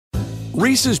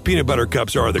Reese's peanut butter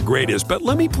cups are the greatest, but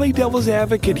let me play devil's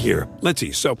advocate here. Let's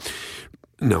see. So,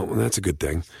 no, that's a good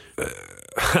thing.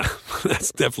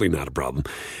 That's definitely not a problem.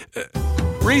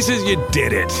 Reese's, you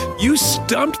did it. You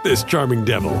stumped this charming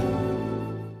devil.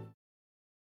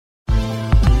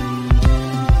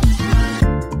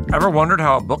 Ever wondered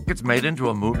how a book gets made into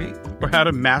a movie? Or how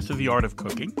to master the art of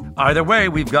cooking? Either way,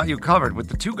 we've got you covered with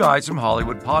the Two Guys from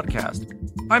Hollywood podcast.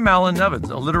 I'm Alan Nevins,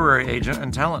 a literary agent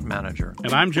and talent manager.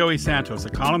 And I'm Joey Santos, a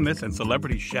columnist and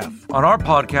celebrity chef. On our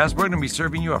podcast, we're going to be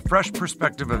serving you a fresh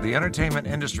perspective of the entertainment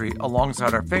industry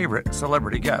alongside our favorite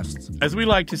celebrity guests. As we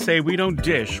like to say, we don't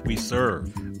dish, we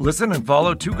serve. Listen and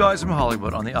follow Two Guys from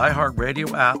Hollywood on the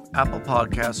iHeartRadio app, Apple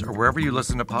Podcasts, or wherever you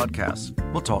listen to podcasts.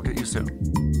 We'll talk at you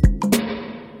soon.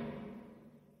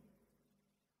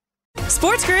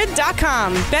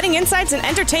 SportsGrid.com. Betting insights and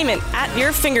entertainment at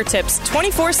your fingertips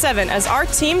 24/7 as our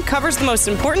team covers the most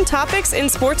important topics in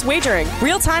sports wagering.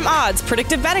 Real-time odds,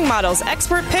 predictive betting models,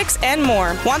 expert picks, and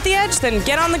more. Want the edge? Then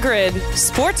get on the grid.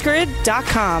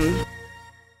 SportsGrid.com.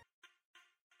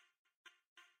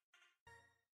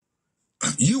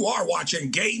 You are watching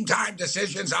Game Time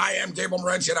Decisions. I am Gabriel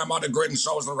Morency, and I'm on the grid, and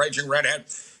so is the Raging Redhead,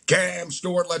 Cam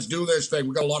Stewart. Let's do this thing.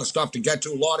 We've got a lot of stuff to get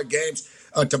to, a lot of games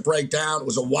to break down. It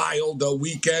was a wild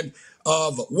weekend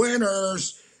of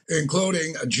winners,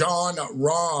 including Jon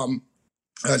Rahm,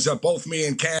 as both me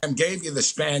and Cam gave you the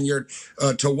Spaniard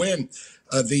to win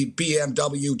the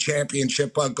BMW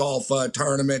Championship golf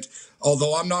tournament.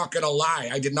 Although I'm not going to lie,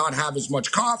 I did not have as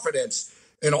much confidence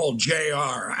in old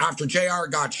JR. After JR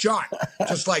got shot,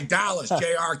 just like Dallas,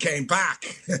 JR came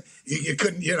back. You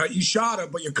couldn't, you shot him,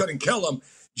 but you couldn't kill him.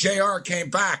 JR came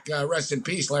back. Rest in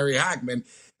peace, Larry Hagman.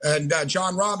 And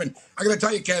Jon Rahm, I'm going to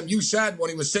tell you, Cam, you said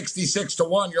when he was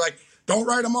 66-1, you're like, don't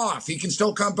write him off. He can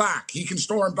still come back. He can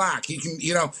storm back. He can,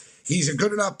 he's a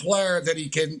good enough player that he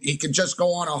can just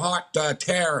go on a hot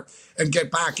tear and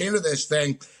get back into this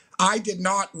thing. I did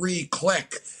not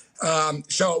re-click.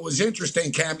 So it was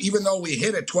interesting, Cam. Even though we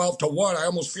hit it 12-1, I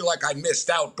almost feel like I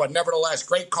missed out. But nevertheless,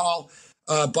 great call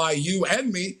by you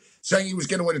and me saying he was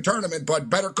going to win a tournament, but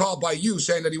better call by you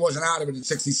saying that he wasn't out of it at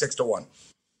 66-1.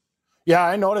 Yeah,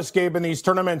 I noticed, Gabe, in these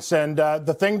tournaments, and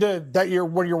the thing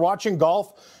when you're watching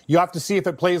golf, you have to see if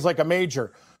it plays like a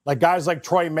major. Like guys like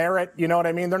Troy Merritt, you know what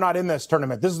I mean? They're not in this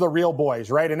tournament. This is the real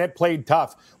boys, right? And it played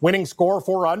tough. Winning score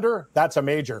 4 under, that's a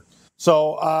major.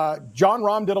 So Jon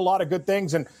Rahm did a lot of good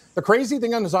things. And the crazy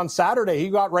thing is on Saturday, he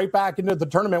got right back into the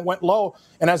tournament, went low.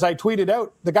 And as I tweeted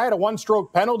out, the guy had a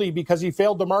 1-stroke penalty because he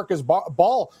failed to mark his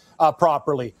ball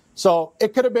properly. So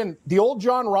it could have been the old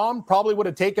Jon Rahm probably would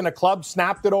have taken a club,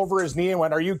 snapped it over his knee and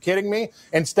went, are you kidding me?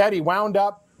 Instead, he wound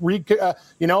up,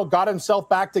 got himself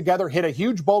back together, hit a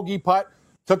huge bogey putt,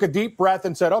 took a deep breath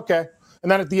and said, okay. And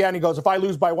then at the end, he goes, if I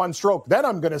lose by 1 stroke, then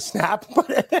I'm going to snap.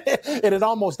 But it had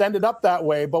almost ended up that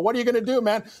way. But what are you going to do,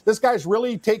 man? This guy's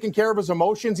really taking care of his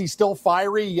emotions. He's still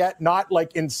fiery, yet not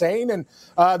like insane. And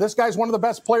this guy's one of the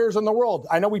best players in the world.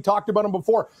 I know we talked about him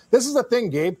before. This is the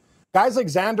thing, Gabe. Guys like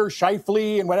Xander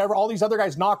Schauffele and whatever, all these other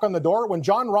guys knock on the door. When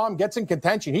Jon Rahm gets in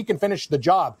contention, he can finish the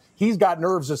job. He's got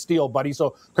nerves of steel, buddy.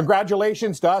 So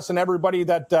congratulations to us and everybody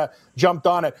that jumped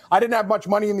on it. I didn't have much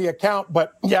money in the account,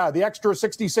 but yeah, the extra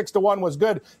 66-1 was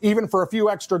good, even for a few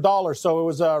extra dollars. So it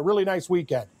was a really nice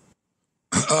weekend.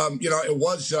 It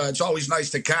was. It's always nice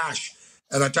to cash.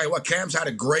 And I tell you what, Cam's had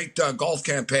a great golf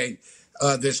campaign.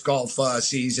 This golf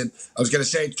season. I was going to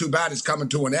say, too bad it's coming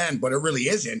to an end, but it really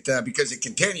isn't because it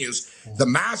continues. The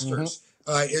Masters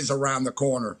is around the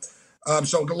corner.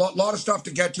 So a lot of stuff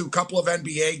to get to, a couple of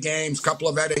NBA games, a couple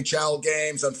of NHL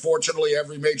games. Unfortunately,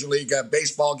 every Major League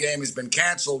Baseball game has been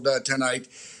canceled tonight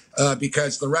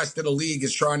because the rest of the league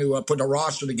is trying to put a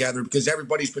roster together because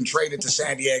everybody's been traded to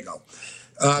San Diego.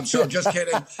 So just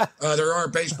kidding. There are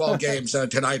baseball games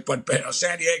tonight, but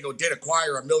San Diego did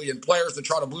acquire 1 million players. The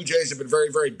Toronto Blue Jays have been very,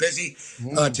 very busy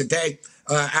today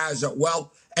as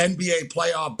well. NBA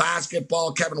playoff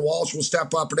basketball. Kevin Walsh will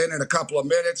step up and in a couple of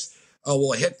minutes.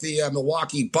 We'll hit the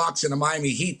Milwaukee Bucks and the Miami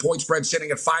Heat. Point spread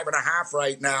sitting at 5.5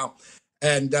 right now.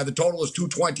 And the total is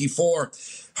 224.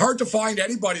 Hard to find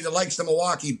anybody that likes the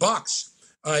Milwaukee Bucks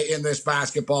in this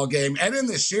basketball game and in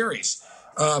this series.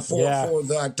 For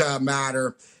that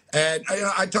matter. And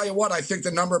I tell you what, I think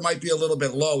the number might be a little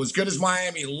bit low. As good as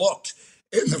Miami looked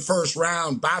in the first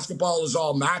round, basketball is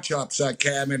all matchups,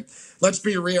 Cam. And let's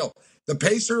be real. The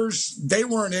Pacers, they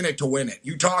weren't in it to win it.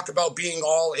 You talk about being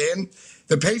all in.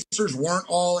 The Pacers weren't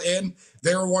all in.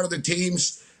 They were one of the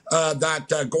teams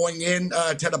that going in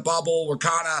to the bubble were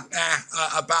kind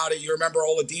of about it. You remember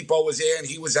Oladipo was in,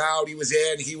 he was out, he was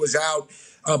in, he was out.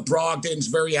 Brogdon's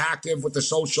very active with the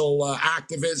social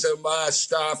activism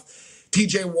stuff.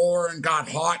 TJ Warren got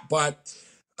hot, but,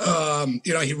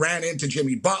 he ran into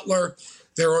Jimmy Butler.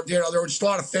 There were just a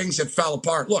lot of things that fell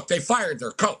apart. Look, they fired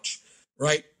their coach,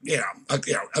 right?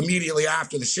 Immediately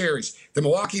after the series. The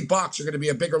Milwaukee Bucks are going to be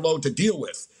a bigger load to deal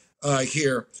with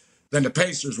here than the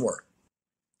Pacers were.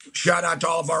 Shout out to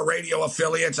all of our radio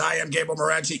affiliates. I am Gabriel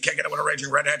Morency, kicking it with a Raging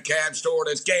Redhead, Cam Stewart.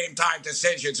 It's Game Time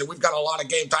Decisions, and we've got a lot of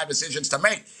Game Time Decisions to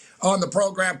make on the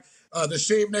program this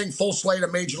evening. Full slate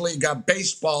of Major League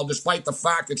Baseball, despite the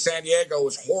fact that San Diego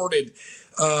has hoarded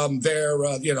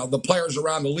the players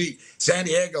around the league. San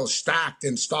Diego stacked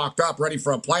and stocked up, ready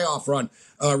for a playoff run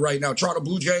right now. Toronto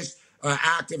Blue Jays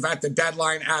active at the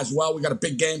deadline as well. We got a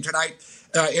big game tonight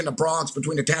in the Bronx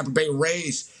between the Tampa Bay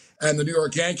Rays and the New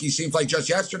York Yankees. Seems like just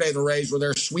yesterday the Rays were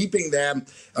there sweeping them.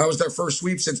 It was their first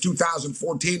sweep since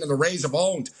 2014, and the Rays have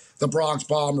owned the Bronx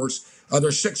Bombers. They're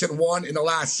 6-1 in the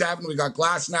last 7. We got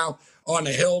Glasnow on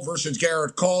the hill versus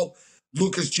Garrett Cole.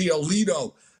 Lucas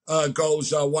Giolito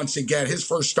goes once again. His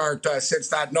first start since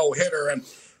that no-hitter. And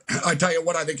I tell you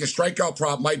what, I think his strikeout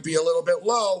prop might be a little bit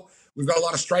low. We've got a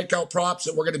lot of strikeout props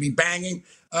that we're going to be banging.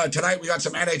 Tonight we got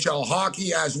some NHL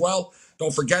hockey as well.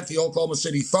 Don't forget the Oklahoma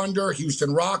City Thunder,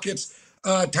 Houston Rockets.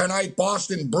 Tonight,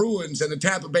 Boston Bruins and the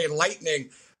Tampa Bay Lightning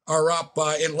are up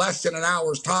in less than an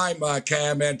hour's time,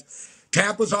 Cam. And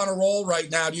Tampa's on a roll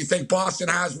right now. Do you think Boston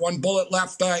has one bullet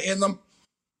left in them?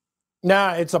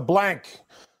 Nah, it's a blank.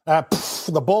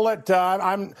 The bullet,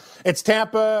 it's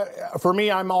Tampa. For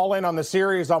me, I'm all in on the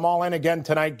series. I'm all in again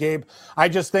tonight, Gabe. I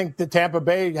just think that Tampa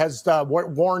Bay has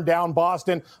worn down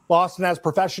Boston. Boston has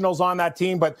professionals on that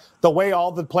team, but the way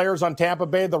all the players on Tampa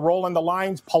Bay, the rolling the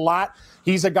lines, Palat,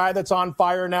 he's a guy that's on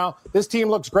fire now. This team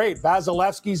looks great.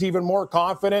 Vasilevsky's even more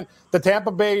confident. The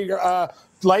Tampa Bay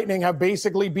Lightning have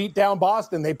basically beat down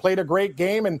Boston. They played a great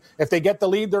game, and if they get the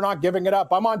lead, they're not giving it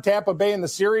up. I'm on Tampa Bay in the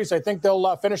series. I think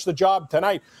they'll finish the job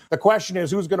tonight. The question is,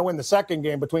 who's going to win the second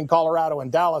game between Colorado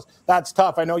and Dallas? That's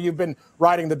tough. I know you've been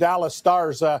riding the Dallas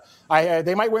Stars.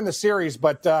 They might win the series,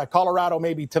 but Colorado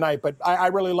maybe tonight. But I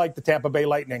really like the Tampa Bay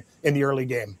Lightning in the early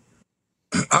game.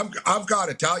 I've got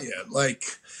to tell you, like,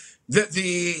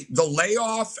 the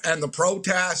layoff and the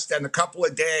protest and a couple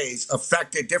of days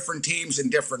affected different teams in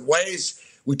different ways.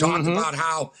 We talked about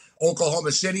how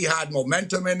Oklahoma City had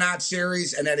momentum in that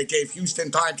series, and then it gave Houston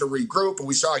time to regroup, and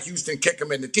we saw Houston kick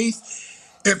them in the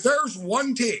teeth. If there's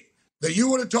one team that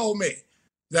you would have told me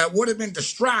that would have been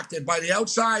distracted by the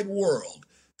outside world,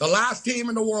 the last team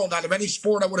in the world out of any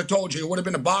sport I would have told you would have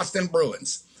been the Boston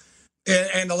Bruins.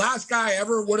 And the last guy I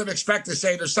ever would have expected to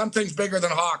say there's some things bigger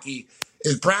than hockey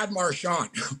is Brad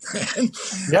Marchand.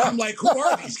 Yeah. I'm like, who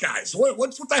are these guys? What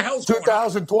the hell's going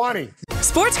on? 2020.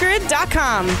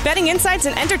 SportsGrid.com. Betting insights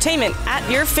and entertainment at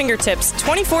your fingertips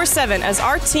 24/7 as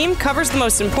our team covers the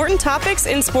most important topics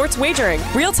in sports wagering.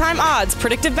 Real-time odds,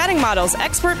 predictive betting models,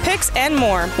 expert picks, and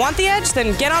more. Want the edge?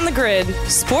 Then get on the grid.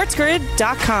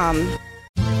 SportsGrid.com.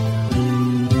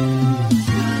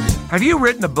 Have you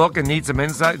written a book and need some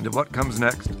insight into what comes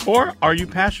next? Or are you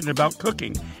passionate about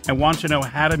cooking and want to know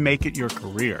how to make it your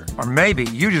career? Or maybe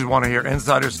you just want to hear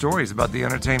insider stories about the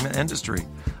entertainment industry.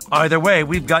 Either way,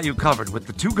 we've got you covered with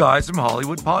the Two Guys from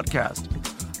Hollywood podcast.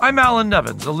 I'm Alan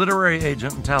Nevins, a literary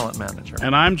agent and talent manager.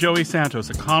 And I'm Joey Santos,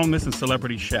 a columnist and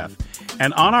celebrity chef.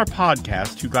 And on our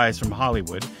podcast, Two Guys from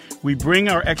Hollywood, we bring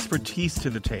our expertise to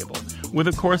the table with,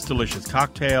 of course, delicious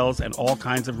cocktails and all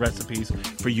kinds of recipes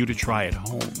for you to try at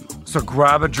home. So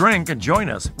grab a drink and join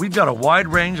us. We've got a wide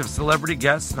range of celebrity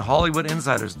guests and Hollywood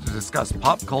insiders to discuss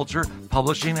pop culture,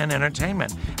 publishing, and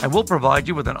entertainment. And we'll provide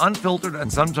you with an unfiltered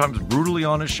and sometimes brutally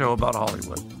honest show about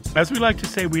Hollywood. As we like to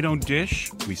say, we don't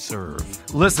dish, we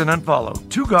serve. Listen and follow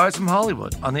Two Guys from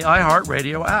Hollywood on the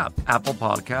iHeartRadio app, Apple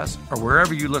Podcasts, or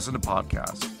wherever you listen to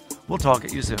podcasts. We'll talk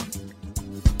at you soon.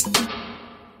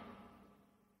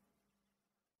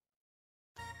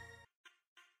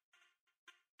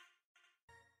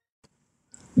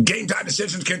 Game Time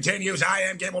Decisions continues. I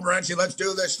am Gabriel Morency. Let's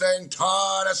do this thing.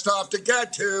 Ton of stuff to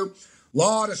get to.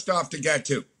 Lot of stuff to get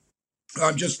to.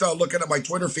 I'm just looking at my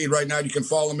Twitter feed right now. You can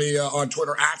follow me on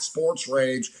Twitter at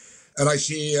SportsRage. And I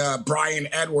see Brian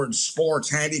Edwards,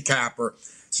 sports handicapper.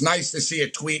 It's nice to see a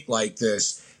tweet like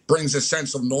this. Brings a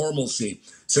sense of normalcy.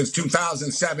 Since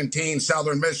 2017,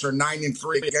 Southern Miss are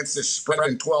 9-3 against the spread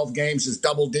in 12 games as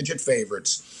double-digit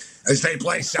favorites as they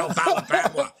play South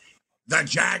Alabama. The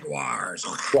Jaguars.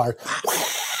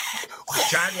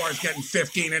 Jaguars getting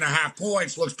 15.5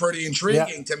 points. Looks pretty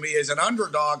intriguing to me as an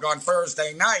underdog on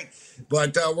Thursday night.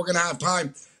 But we're going to have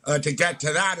time to get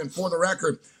to that. And for the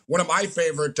record, one of my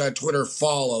favorite Twitter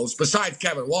follows, besides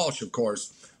Kevin Walsh, of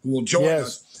course, who will join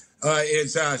us,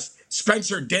 is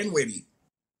Spencer Dinwiddie.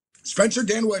 Spencer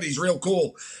Dinwiddie's real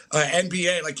cool.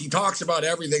 NBA, like he talks about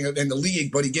everything in the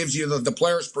league, but he gives you the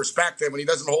player's perspective and he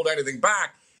doesn't hold anything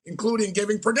back, including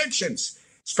giving predictions.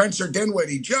 Spencer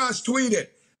Dinwiddie just tweeted,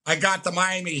 I got the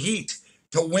Miami Heat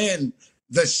to win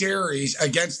the series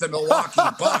against the Milwaukee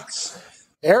Bucks.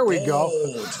 There we go.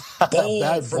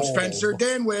 Bold from Spencer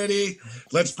Dinwiddie.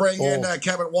 Let's bring in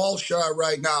Kevin Walsh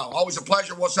right now. Always a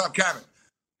pleasure. What's up, Kevin?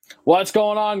 What's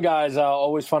going on, guys?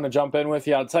 Always fun to jump in with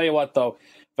you. I'll tell you what, though.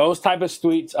 Those type of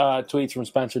tweets from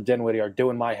Spencer Dinwiddie are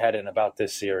doing my head in about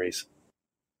this series.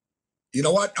 You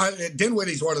know what?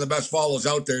 Dinwiddie's one of the best follows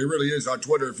out there. He really is on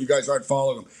Twitter if you guys aren't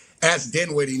following him. Ask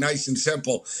Dinwiddie, nice and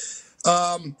simple.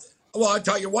 Well, I'll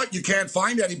tell you what, you can't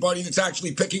find anybody that's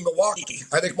actually picking Milwaukee.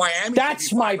 I think Miami.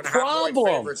 That's my problem.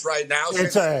 Favorites right now.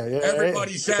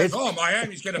 Everybody says,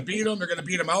 Miami's going to beat them. They're going to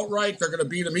beat them outright. They're going to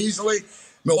beat them easily.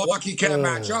 Milwaukee can't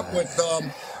match up with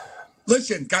them.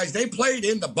 Listen, guys, they played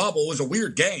in the bubble. It was a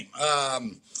weird game.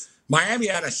 Miami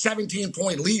had a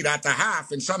 17-point lead at the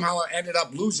half and somehow ended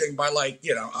up losing by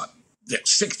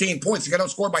 16 points. They got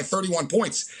outscored by 31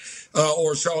 points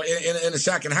or so in the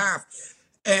second half.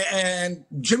 And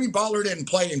Jimmy Butler didn't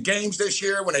play in games this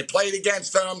year. When they played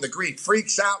against them, the Greek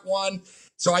Freaks out one.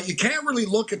 So you can't really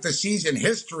look at the season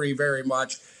history very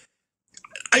much.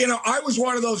 I was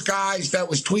one of those guys that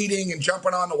was tweeting and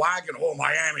jumping on the wagon. Oh,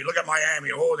 Miami, look at Miami.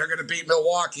 Oh, they're going to beat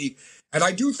Milwaukee. And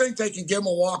I do think they can give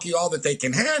Milwaukee all that they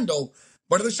can handle.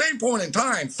 But at the same point in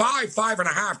time,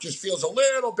 5.5 just feels a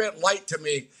little bit light to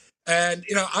me. And,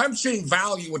 I'm seeing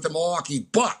value with the Milwaukee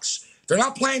Bucks. They're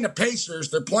not playing the Pacers.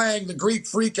 They're playing the Greek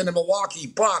Freak and the Milwaukee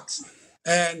Bucks.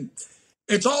 And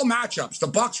it's all matchups. The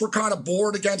Bucks were kind of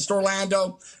bored against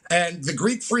Orlando. And the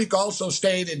Greek Freak also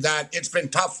stated that it's been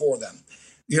tough for them.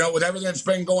 With everything that's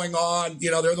been going on,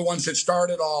 they're the ones that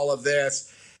started all of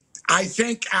this. I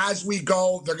think as we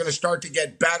go, they're going to start to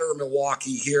get better,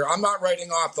 Milwaukee, here. I'm not writing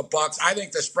off the Bucks. I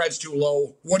think the spread's too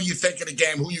low. What do you think of the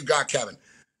game? Who you got, Kevin?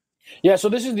 Yeah, so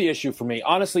this is the issue for me.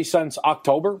 Honestly, since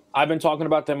October, I've been talking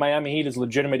about the Miami Heat as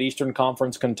legitimate Eastern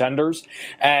Conference contenders,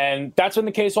 and that's been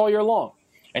the case all year long.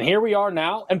 And here we are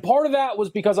now, and part of that was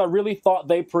because I really thought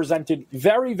they presented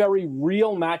very, very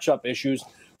real matchup issues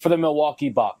for the Milwaukee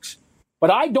Bucks. But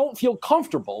I don't feel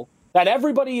comfortable that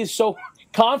everybody is so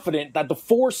confident that the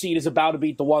 4 seed is about to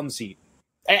beat the 1 seed.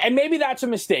 And maybe that's a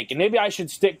mistake, and maybe I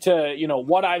should stick to,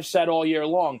 what I've said all year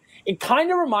long. It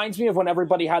kind of reminds me of when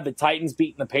everybody had the Titans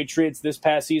beating the Patriots this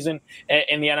past season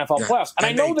in the NFL playoffs. And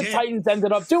I know the Titans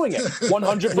ended up doing it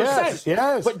 100%.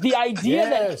 Yes. But the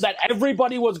idea that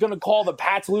everybody was going to call the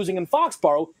Pats losing in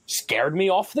Foxborough scared me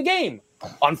off the game.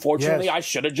 Unfortunately, I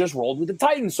should have just rolled with the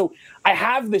Titans. So I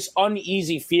have this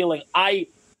uneasy feeling. I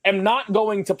am not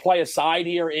going to play a side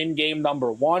here in game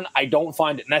number 1. I don't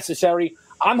find it necessary.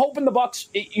 I'm hoping the Bucks,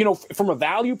 from a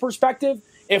value perspective,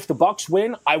 if the Bucks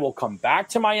win, I will come back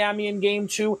to Miami in game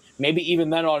 2, maybe even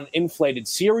then on an inflated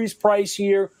series price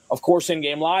here. Of course, in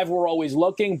game live, we're always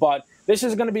looking, but this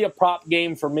is going to be a prop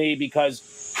game for me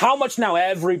because how much now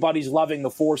everybody's loving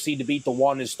the 4 seed to beat the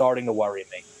 1 is starting to worry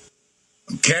me.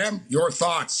 Cam, your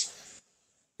thoughts?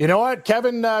 You know what?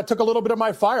 Kevin took a little bit of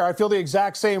my fire. I feel the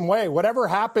exact same way. Whatever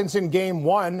happens in game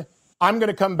 1, I'm going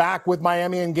to come back with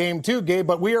Miami in game 2, Gabe,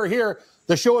 but we are here.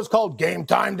 The show is called Game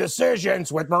Time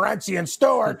Decisions with Morency and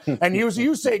Stewart. And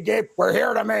you say, Gabe, we're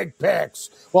here to make picks.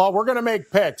 Well, we're going to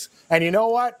make picks. And you know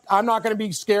what? I'm not going to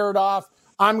be scared off.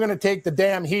 I'm going to take the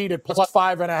damn Heat at plus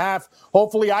 5.5.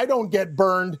 Hopefully I don't get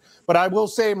burned. But I will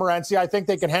say, Morency, I think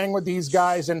they can hang with these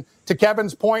guys. And to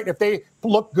Kevin's point, if they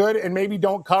look good and maybe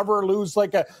don't cover, lose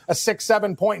like a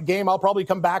 6-7 point game, I'll probably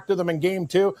come back to them in game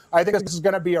 2. I think this is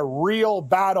going to be a real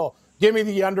battle. Give me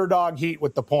the underdog Heat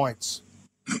with the points.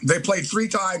 They played 3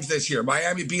 times this year.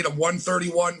 Miami beat them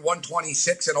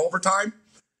 131-126 in overtime.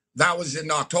 That was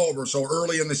in October, so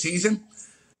early in the season.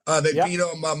 They beat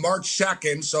them March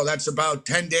 2nd, so that's about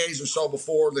 10 days or so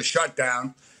before the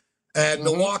shutdown. And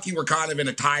Milwaukee were kind of in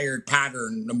a tired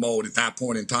pattern mode at that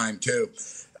point in time, too.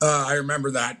 I remember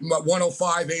that.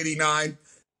 105-89.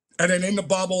 And then in the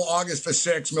bubble, August the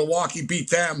 6th, Milwaukee beat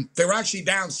them. They were actually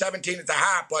down 17 at the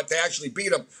half, but they actually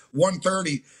beat them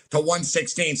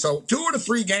 130-116. So 2 of the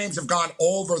 3 games have gone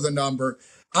over the number.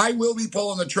 I will be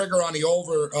pulling the trigger on the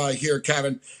over here,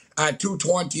 Kevin, at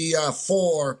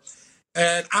 224.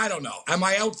 And I don't know. Am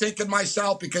I outthinking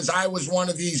myself? Because I was one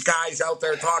of these guys out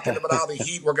there talking about how the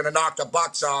Heat were going to knock the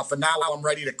Bucks off, and now I'm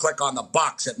ready to click on the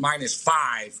Bucks at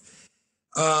 -5.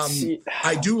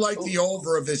 I do like the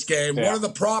over of this game. What are the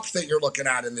props that you're looking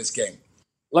at in this game?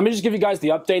 Let me just give you guys the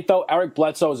update, though. Eric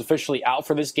Bledsoe is officially out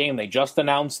for this game. They just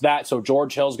announced that, so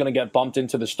George Hill's going to get bumped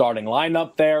into the starting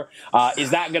lineup there.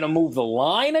 Is that going to move the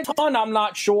line a ton? I'm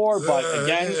not sure, but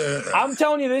again, I'm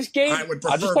telling you, this game, I would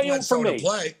prefer I'll just tell you Bledsoe for me. to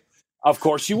play. Of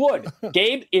course you would.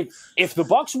 Gabe, if the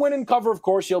Bucks win and cover, of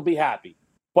course you'll be happy.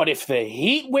 But if the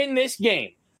Heat win this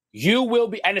game, you will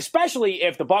be, and especially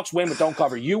if the Bucks win but don't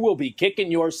cover, you will be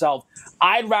kicking yourself.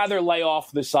 I'd rather lay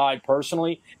off the side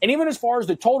personally. And even as far as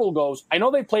the total goes, I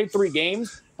know they played 3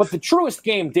 games, but the truest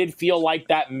game did feel like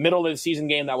that middle of the season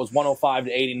game that was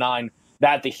 105-89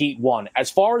 that the Heat won.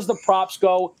 As far as the props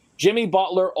go, Jimmy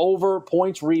Butler over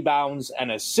points, rebounds,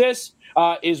 and assists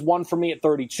is one for me at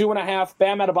 32.5.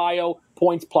 Bam Adebayo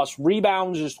points plus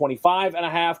rebounds is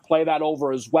 25.5. Play that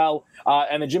over as well.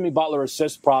 And the Jimmy Butler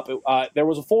assist prop, there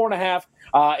was a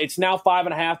 4.5. It's now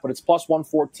 5.5, but it's plus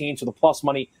 114. So the plus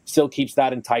money still keeps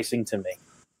that enticing to me.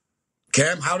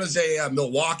 Cam, how does a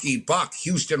Milwaukee Buck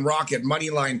Houston Rocket money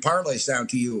line parlay sound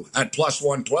to you at plus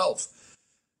 112?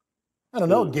 I don't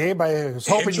know, Gabe. I was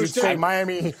hoping you'd say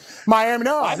Miami. No,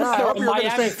 I hope you were going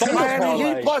to say Miami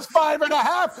Heat plus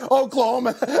 5.5,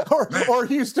 Oklahoma or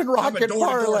Houston Rocket parlay.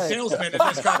 I'm a door salesman and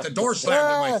just got the door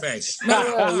slammed in my face.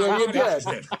 You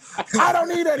did. I don't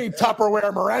need any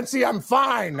Tupperware, Morency. I'm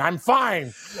fine. I'm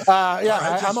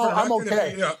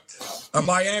okay. A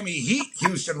Miami Heat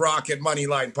Houston Rocket money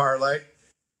line parlay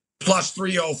plus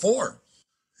 304.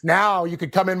 Now you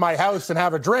could come in my house and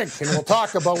have a drink, and we'll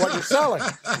talk about what you're selling.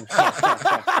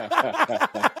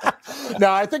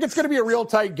 No, I think it's going to be a real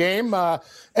tight game,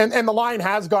 and the line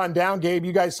has gone down. Gabe,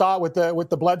 you guys saw it with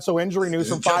the Bledsoe injury news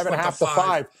from 5.5 to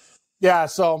 5. Yeah,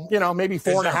 so maybe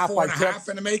 4.5 by tip. 4.5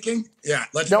 in the making. Yeah,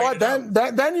 let's. You know what?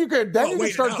 Then you could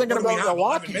start thinking about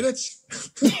Milwaukee. 11 minutes.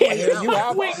 You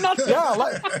have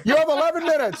 11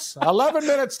 minutes. 11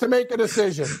 minutes to make a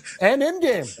decision, and in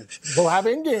game. We'll have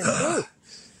in game too.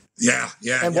 Yeah.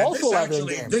 And Wolf will have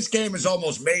in-game. This game is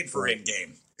almost made for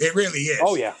in-game. It really is.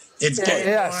 Oh, yeah. It's game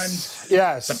one.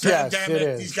 Yes. The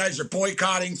pandemic. These guys are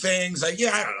boycotting things. I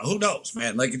don't know. Who knows,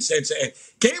 man?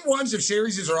 It's game ones of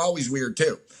series are always weird,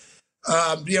 too.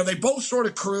 They both sort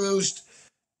of cruised.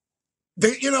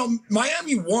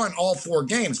 Miami won all 4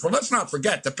 games, but let's not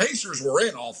forget the Pacers were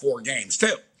in all 4 games,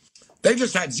 too. They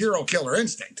just had zero killer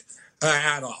instinct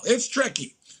at all. It's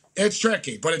tricky,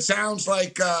 but it sounds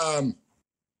like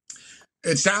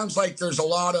there's a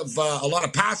lot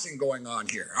of passing going on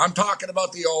here. I'm talking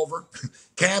about the over.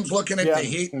 Cam's looking at the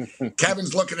Heat.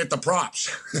 Kevin's looking at the props.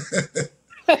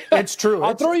 It's true.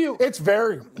 I'll throw you. It's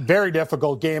very, very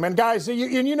difficult game. And guys,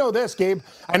 you know this, Gabe.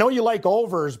 I know you like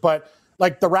overs, but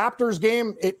like the Raptors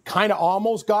game, it kind of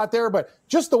almost got there, but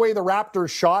just the way the Raptors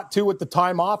shot too with the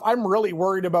time off, I'm really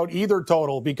worried about either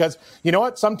total because you know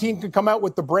what? Some team could come out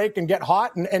with the break and get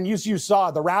hot. And you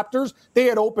saw the Raptors, they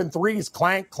had open threes,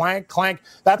 clank, clank, clank.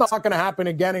 That's not going to happen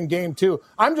again in game 2.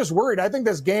 I'm just worried. I think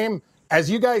this game, as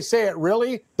you guys say it,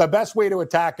 really the best way to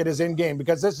attack it is in game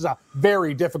because this is a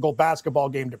very difficult basketball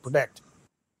game to predict.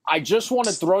 I just want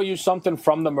to throw you something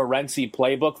from the Morency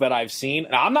playbook that I've seen.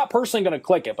 Now, I'm not personally going to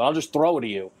click it, but I'll just throw it to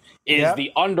you.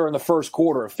 The under in the first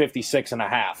quarter of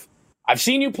 56.5. I've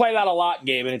seen you play that a lot,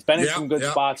 Gabe, and it's been in some good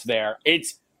spots there.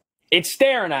 It's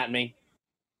staring at me.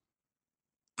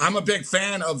 I'm a big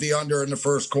fan of the under in the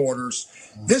first quarters.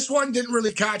 This one didn't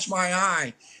really catch my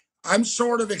eye. I'm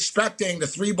sort of expecting the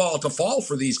 3-ball to fall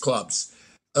for these clubs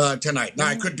tonight. Now,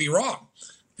 I could be wrong.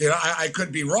 I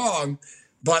could be wrong.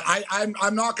 But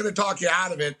I'm not going to talk you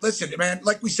out of it. Listen, man,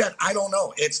 like we said, I don't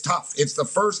know. It's tough. It's the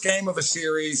first game of a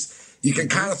series. You can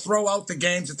kind of throw out the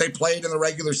games that they played in the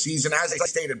regular season. As I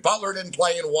stated, Butler didn't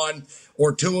play in 1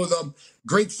 or 2 of them.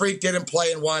 Greek Freak didn't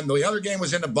play in 1. The other game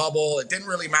was in the bubble. It didn't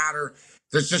really matter.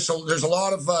 There's a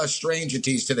lot of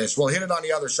strangeties to this. We'll hit it on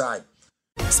the other side.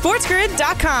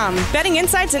 SportsGrid.com. Betting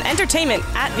insights and entertainment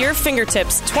at your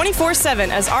fingertips 24/7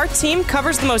 as our team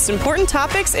covers the most important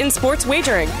topics in sports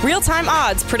wagering. Real-time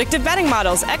odds, predictive betting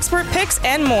models, expert picks,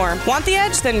 and more. Want the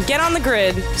edge? Then get on the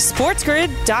grid.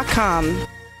 SportsGrid.com.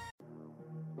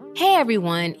 Hey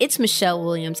everyone, it's Michelle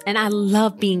Williams, and I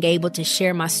love being able to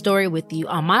share my story with you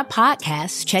on my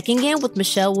podcast, Checking In with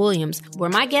Michelle Williams, where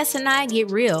my guests and I get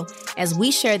real as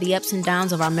we share the ups and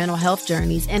downs of our mental health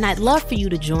journeys, and I'd love for you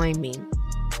to join me.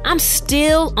 I'm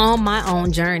still on my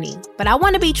own journey, but I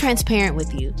want to be transparent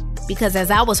with you because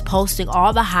as I was posting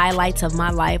all the highlights of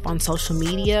my life on social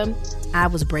media, I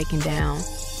was breaking down.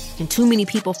 And too many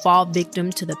people fall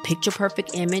victim to the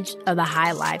picture-perfect image of the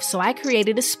high life, so I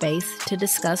created a space to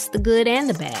discuss the good and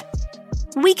the bad.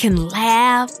 We can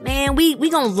laugh, man, we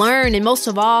gonna learn, and most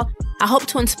of all, I hope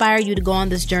to inspire you to go on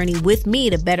this journey with me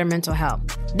to better mental health.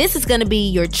 This is gonna be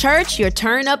your church, your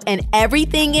turn up, and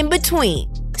everything in between.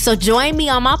 So join me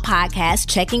on my podcast,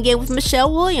 Checking In with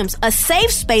Michelle Williams, a safe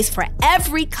space for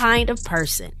every kind of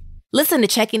person. Listen to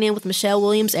Checking In with Michelle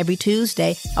Williams every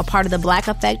Tuesday, a part of the Black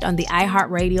Effect on the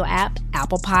iHeartRadio app,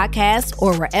 Apple Podcasts,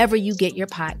 or wherever you get your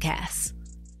podcasts.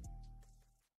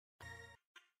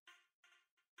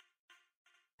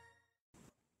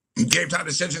 Game Time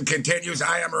Decision continues.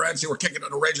 I am Morency. We're kicking it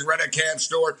on the Raging Redhead Cam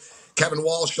Stewart. Kevin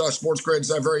Walsh, Sports Grid's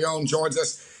very own, joins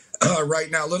us right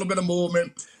now. A little bit of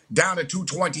movement. Down to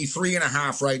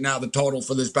 223.5 right now, the total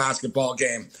for this basketball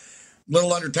game.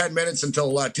 Little under 10 minutes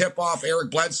until tip-off. Eric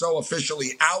Bledsoe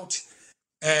officially out.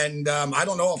 And I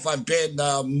don't know if I've been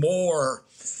more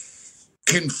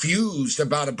confused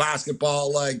about a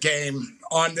basketball game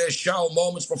on this show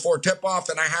moments before tip-off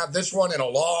than I have this one in a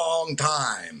long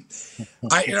time.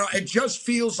 It just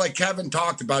feels like Kevin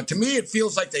talked about. To me, it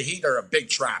feels like the Heat are a big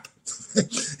trap.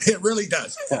 It really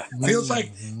does. Feels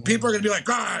like people are going to be like,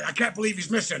 God, I can't believe he's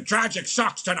missing. Dragic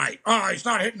sucks tonight. Oh, he's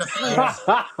not hitting the threes.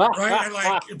 Right? And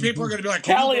like people are going to be like,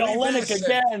 Kelly Olynyk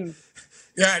again.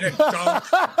 Yeah, and then dunk,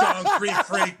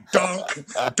 free, dunk.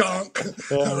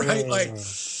 Right? Like,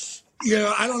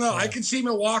 I don't know. I can see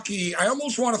Milwaukee. I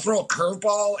almost want to throw a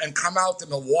curveball and come out that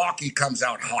Milwaukee comes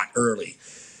out hot early,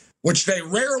 which they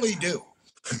rarely do.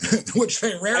 And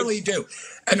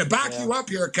to back you up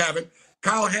here, Kevin,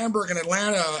 Kyle Hamburg in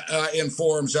Atlanta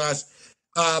informs us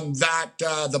that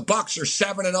the Bucks are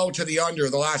 7-0 to the under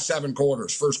the last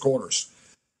first quarters.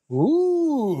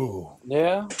 Ooh.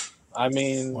 Yeah. I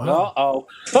mean, uh-oh.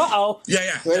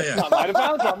 Yeah. Might have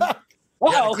found something.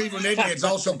 Yeah, the Cleveland Indians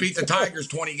also beat the Tigers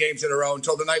 20 games in a row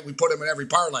until the night we put them in every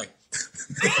parlay.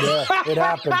 Yeah, it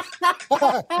happened.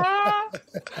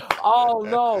 Oh,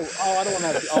 no. Oh, I don't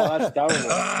want to. Oh, that's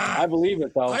terrible. I believe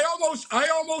it, though. I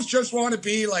almost just want to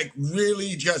be like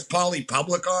really just Pauly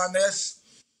Public on this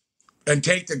and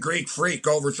take the Greek Freak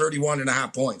over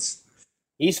 31.5 points.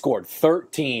 He scored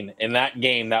 13 in that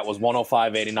game that was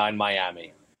 105-89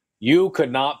 Miami. You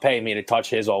could not pay me to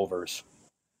touch his overs.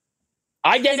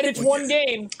 I get it, it's one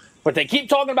game, but they keep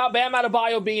talking about Bam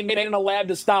Adebayo being made in a lab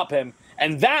to stop him,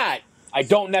 and that I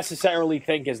don't necessarily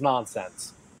think is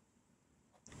nonsense.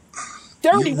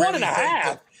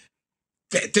 31.5.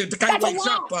 The guy wakes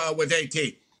up with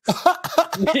 18.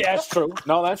 Yeah, that's true.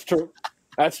 No, that's true.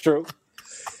 That's true.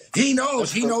 He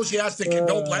knows. He knows he has to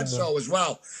no Bledsoe as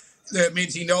well. That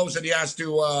means he knows that he has to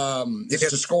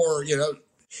score,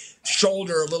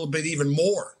 shoulder a little bit even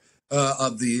more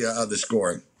of the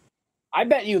scoring. I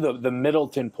bet you the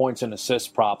Middleton points and assists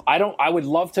prop. I would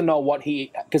love to know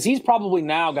because he's probably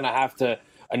now going to have to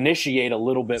initiate a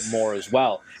little bit more as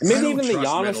well. And maybe even the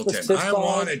Giannis assist. I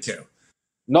wanted to.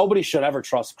 Nobody should ever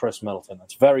trust Chris Middleton.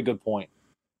 That's a very good point.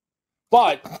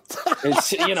 But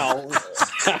it's you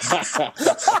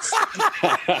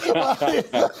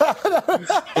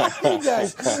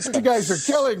guys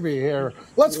are killing me here.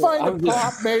 Let's find a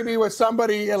prop maybe with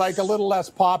somebody like a little less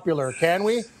popular, can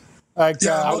we? I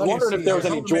was wondering if there was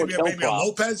any George Hill maybe a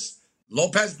Lopez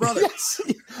brother. Yes,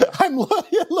 I'm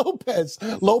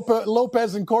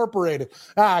Lopez Incorporated.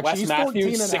 Actually, Wes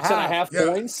Matthews 6.5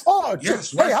 points. Oh,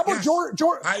 yes. Hey, how about George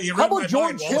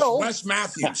Hill? Wes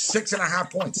Matthews 6.5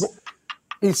 points.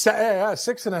 He's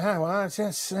 6.5. Well,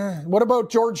 what about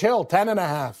George Hill?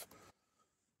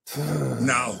 10.5.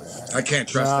 No, I can't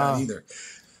trust that either.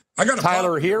 I got a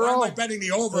Tyler Hero. Why am I betting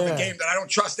the over of a game that I don't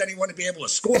trust anyone to be able to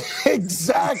score?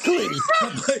 Exactly.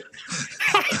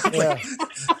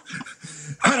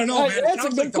 I don't know, man. It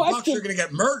sounds like the question. Bucks are going to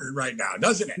get murdered right now,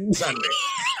 doesn't it? Suddenly.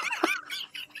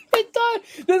 It does.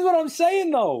 This is what I'm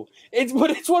saying, though. It's one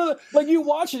of the, like, you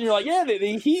watch it and you're like, yeah,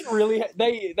 the Heat really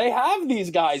they have these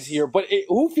guys here, but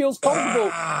who feels comfortable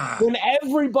when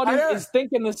everybody is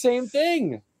thinking the same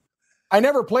thing? I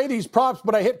never play these props,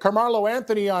 but I hit Carmelo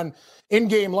Anthony on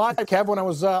in-game live, Kev, when I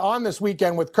was on this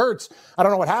weekend with Kurtz. I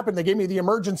don't know what happened. They gave me the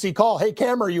emergency call. Hey,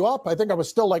 Cam, are you up? I think I was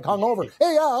still like hungover.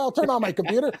 Hey, I'll turn on my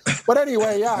computer. But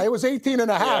anyway, it was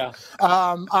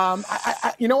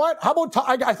 18.5. You know what? How about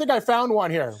I think I found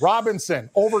one here. Robinson,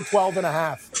 over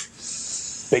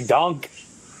 12.5. Big dunk.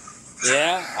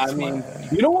 Yeah, I mean,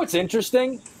 you know what's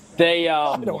interesting?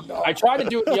 I don't know. I tried to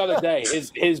do it the other day.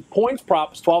 His points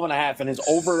prop was 12.5, and his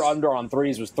over/under on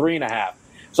threes was 3.5.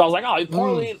 So I was like,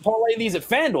 parlay these at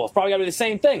FanDuel. It's probably got to be the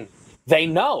same thing. They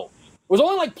know. It was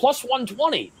only like plus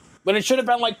 120, when it should have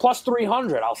been like plus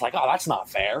 300. I was like, that's not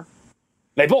fair.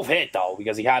 They both hit, though,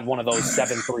 because he had one of those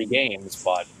 7-3 games.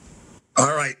 But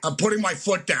all right, I'm putting my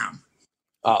foot down.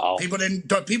 Uh-oh. People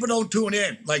don't tune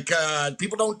in. Like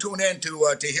people don't tune in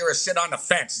to hear us sit on the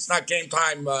fence. It's not game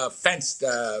time fence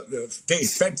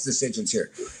decisions here.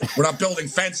 We're not building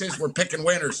fences. We're picking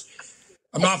winners.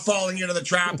 I'm not falling into the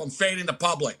trap. I'm fading the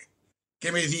public.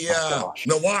 Give me the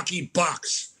Milwaukee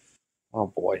Bucks. Oh,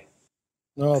 boy.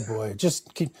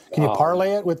 Just can you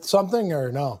parlay it with something or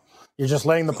no? You're just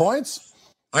laying the points?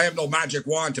 I have no magic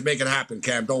wand to make it happen,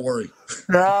 Cam. Don't worry.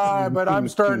 But I'm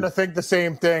starting to think the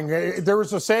same thing. There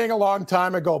was a saying a long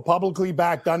time ago: publicly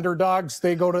backed underdogs,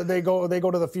 they go to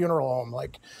the funeral home.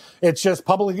 Like, it's just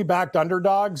publicly backed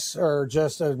underdogs are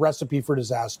just a recipe for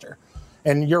disaster.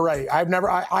 And you're right.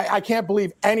 I can't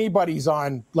believe anybody's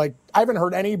on. Like, I haven't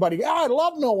heard anybody. I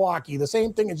love Milwaukee. The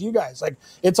same thing as you guys. Like,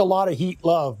 it's a lot of heat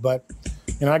love, but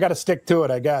I got to stick to it,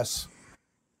 I guess.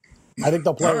 I think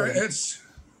they'll play. Right,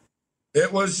 It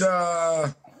was.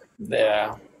 Yeah,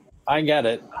 I get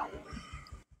it.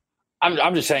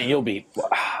 I'm just saying you'll beat.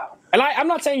 And I'm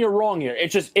not saying you're wrong here.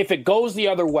 It's just if it goes the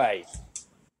other way,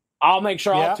 I'll make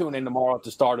sure I'll tune in tomorrow at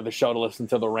the start of the show to listen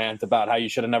to the rant about how you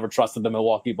should have never trusted the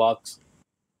Milwaukee Bucks.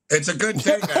 It's a good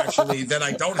thing, actually, that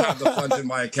I don't have the funds in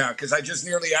my account because I just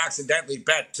nearly accidentally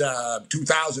bet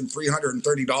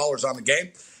 $2,330 on the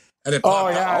game, and it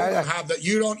popped up.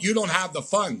 You don't have the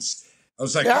funds. I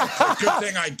was like, good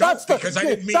thing I don't because I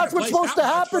didn't mean that's what's supposed to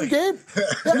happen, Gabe.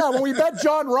 Yeah, when we bet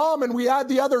John Rahm and we add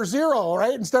the other zero,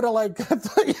 right? Instead of like, okay,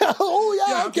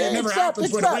 it never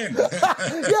happens when I win.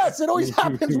 Yes, it always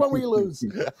happens when we lose.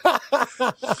 All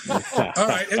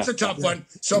right, it's a tough one.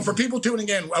 So for people tuning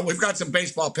in, we've got some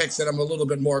baseball picks that I'm a little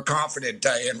bit more confident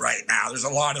in right now. There's a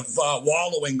lot of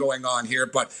wallowing going on here,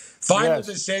 but final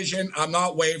decision, I'm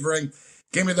not wavering.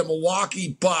 Give me the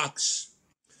Milwaukee Bucks.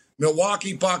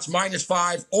 Milwaukee Bucks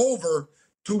 -5 over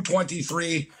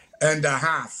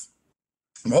 223.5.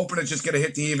 I'm hoping it's just going to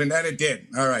hit the even, and it did.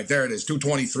 All right, there it is,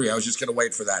 223. I was just going to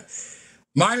wait for that.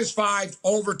 -5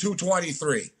 over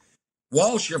 223.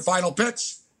 Walsh, your final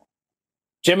picks?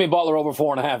 Jimmy Butler over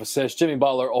 4.5 assists. Jimmy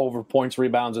Butler over points,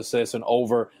 rebounds, assists, and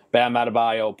over Bam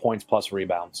Adebayo points plus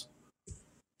rebounds.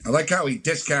 I like how he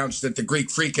discounts that the Greek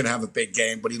Freak can have a big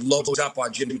game, but he loads up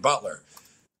on Jimmy Butler.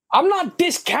 I'm not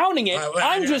discounting it.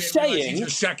 I'm just saying. He's your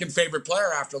second favorite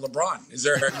player after LeBron. Is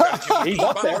there a Jimmy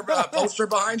Butler poster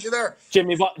behind you there?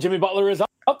 Jimmy Butler is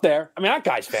up there. I mean, that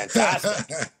guy's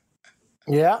fantastic.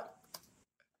 Yeah.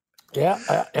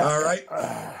 All right.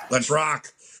 Let's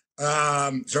rock.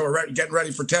 So we're getting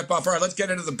ready for tip-off. All right, let's get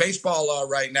into the baseball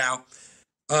right now.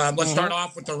 Let's start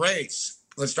off with the Rays.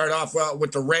 Let's start off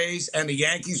with the Rays and the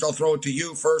Yankees. I'll throw it to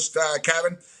you first,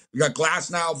 Kevin. We got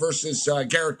Glasnow versus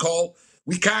Garrett Cole.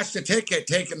 We cashed a ticket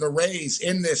taking the Rays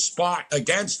in this spot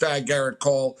against Garrett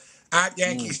Cole at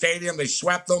Yankee Stadium. They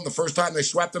swept them the first time they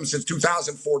swept them since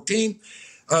 2014.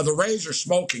 The Rays are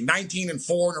smoking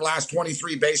 19-4 in their last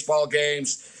 23 baseball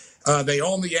games. They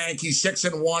own the Yankees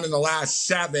 6-1 in the last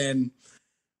 7.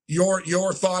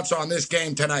 Your thoughts on this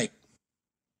game tonight?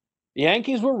 The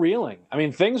Yankees were reeling. I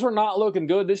mean, things were not looking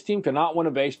good. This team could not win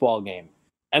a baseball game.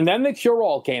 And then the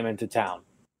cure-all came into town.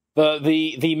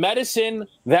 The medicine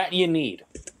that you need,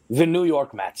 the New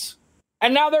York Mets.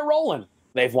 And now they're rolling.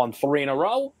 They've won 3 in a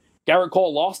row. Garrett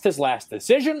Cole lost his last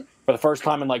decision for the first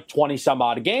time in like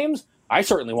 20-some-odd games. I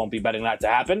certainly won't be betting that to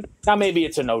happen. Now, maybe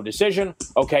it's a no decision.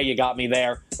 Okay, you got me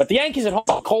there. But the Yankees at home,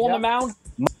 Cole on the mound,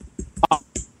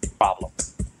 problem.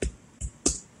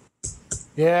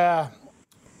 Yeah.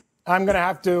 I'm going to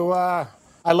have to...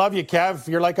 I love you, Kev.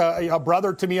 You're like a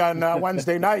brother to me on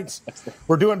Wednesday nights.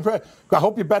 I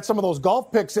hope you bet some of those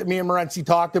golf picks that me and Morency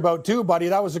talked about too, buddy.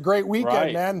 That was a great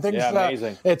weekend, man. Things,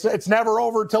 amazing. It's never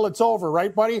over till it's over,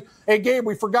 right, buddy? Hey, Gabe,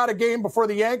 we forgot a game before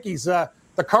the Yankees. The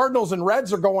Cardinals and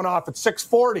Reds are going off at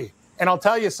 6:40. And I'll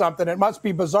tell you something. It must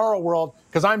be Bizarro World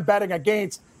because I'm betting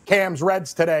against Cam's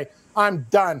Reds today. I'm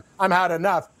done. I'm had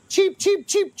enough. Cheap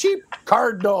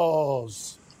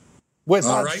Cardinals. With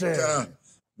all right.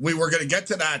 We were going to get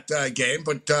to that game,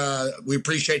 but we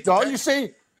appreciate the you see,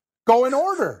 go in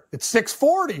order. It's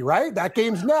 6:40, right? That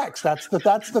game's next. That's the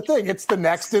thing. It's the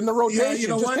next in the rotation. Yeah, you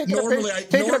know what?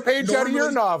 Taking a page out of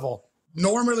your novel.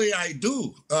 Normally I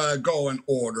do go in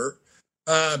order,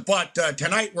 but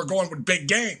tonight we're going with big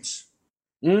games.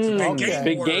 Big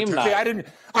game night. See, I didn't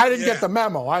get the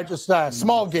memo. I just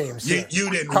small games. You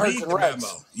didn't read the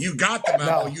memo. You got the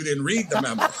memo. No. You didn't read the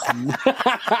memo.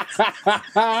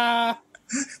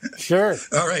 Sure.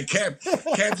 All right,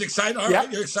 Cam's excited. All right,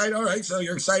 you're excited. All right, so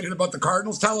you're excited about the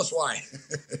Cardinals. Tell us why.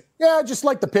 Yeah, just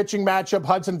like the pitching matchup,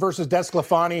 Hudson versus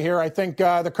DeSclafani here. I think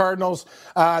the Cardinals,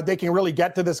 they can really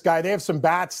get to this guy. They have some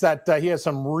bats that he has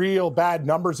some real bad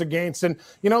numbers against. And,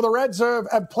 the Reds have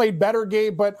played better,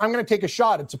 Gabe, but I'm going to take a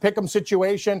shot. It's a pick 'em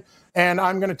situation, and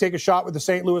I'm going to take a shot with the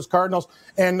St. Louis Cardinals.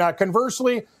 And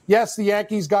conversely, yes, the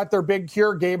Yankees got their big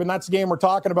cure, Gabe, and that's the game we're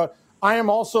talking about. I am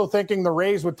also thinking the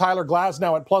Rays with Tyler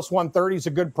Glasnow at plus 130 is a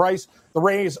good price. The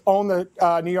Rays own the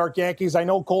New York Yankees. I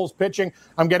know Cole's pitching.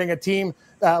 I'm getting a team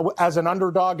as an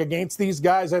underdog against these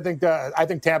guys. I think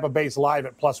Tampa Bay's live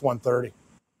at plus 130.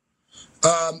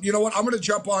 You know what? I'm going to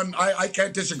jump on. I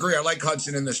can't disagree. I like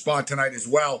Hudson in this spot tonight as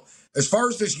well. As far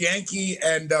as this Yankee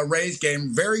and Rays game,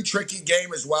 very tricky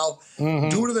game as well. Mm-hmm.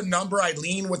 Due to the number, I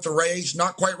lean with the Rays.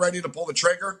 Not quite ready to pull the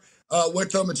trigger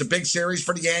with them. It's a big series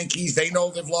for the Yankees. They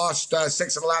know they've lost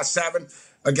 6 of the last 7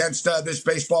 against this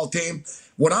baseball team.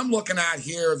 What I'm looking at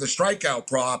here, the strikeout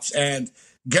props, and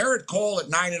Garrett Cole at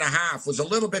 9.5 was a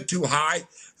little bit too high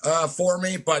for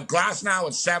me, but Glasnow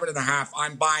at 7.5,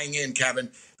 I'm buying in,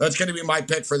 Kevin. That's going to be my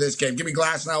pick for this game. Give me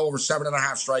Glasnow over 7.5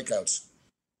 strikeouts.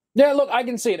 Yeah, look, I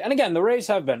can see it. And again, the Rays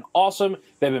have been awesome.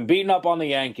 They've been beating up on the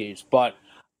Yankees. But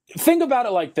think about it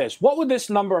like this. What would this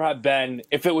number have been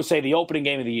if it was, say, the opening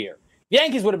game of the year?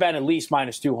 Yankees would have been at least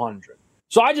minus 200.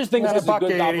 So I just think this is a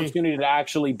good opportunity to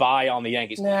actually buy on the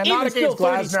Yankees. Nah, not against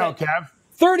Glasnow, Kev.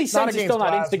 30 cents is still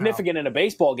not insignificant in a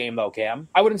baseball game, though, Cam.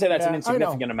 I wouldn't say that's an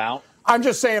insignificant amount. I'm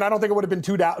just saying I don't think it would have been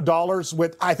 $2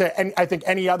 with I think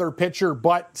any other pitcher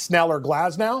but Snell or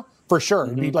Glasnow for sure.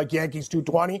 It'd be like Yankees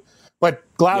 220. But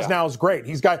Glasnow is great.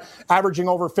 He's got averaging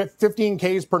over 15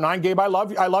 Ks per 9 game. I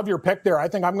love your pick there. I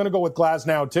think I'm going to go with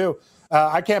Glasnow too.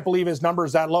 I can't believe his number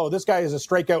is that low. This guy is a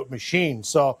strikeout machine.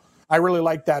 So I really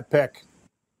like that pick.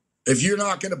 If you're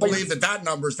not going to believe that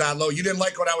number's that low, you didn't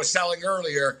like what I was selling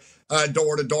earlier,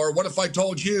 door to door. What if I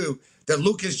told you that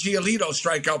Lucas Giolito's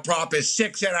strikeout prop is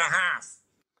 6.5?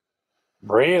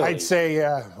 Really? I'd say,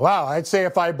 I'd say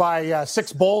if I buy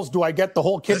 6 bowls, do I get the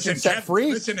whole kitchen set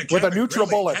free with a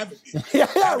NutriBullet?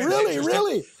 Kevin,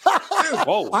 really. Dude,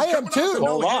 whoa, I am too.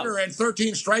 No-hitter and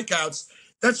 13 strikeouts.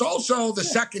 That's also the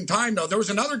second time, though. There was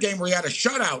another game where he had a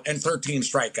shutout and 13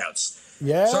 strikeouts.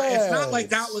 Yeah. So it's not like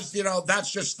that was,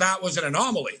 that was an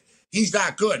anomaly. He's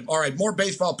that good. All right, more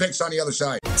baseball picks on the other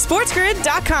side.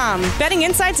 SportsGrid.com. Betting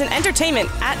insights and entertainment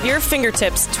at your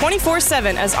fingertips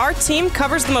 24/7 as our team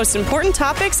covers the most important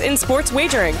topics in sports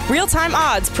wagering. Real-time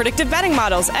odds, predictive betting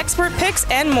models, expert picks,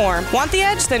 and more. Want the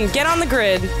edge? Then get on the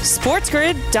grid.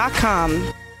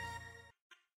 SportsGrid.com.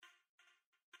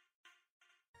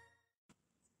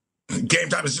 Game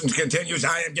time continues.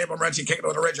 I am Gabriel Morency, kicking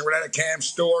with the Ridge and Renetta Cam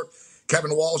Stewart.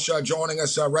 Kevin Walsh joining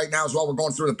us right now as well. We're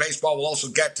going through the baseball. We'll also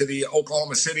get to the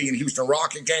Oklahoma City and Houston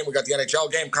Rocket game. We got the NHL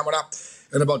game coming up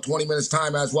in about 20 minutes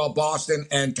time as well. Boston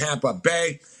and Tampa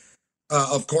Bay.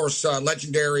 Of course,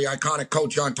 legendary, iconic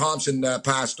coach John Thompson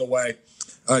passed away.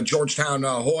 Georgetown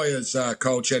Hoyas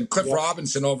coach, and Cliff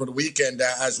Robinson over the weekend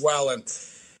as well.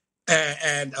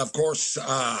 And of course,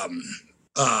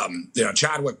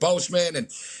 Chadwick Boseman, and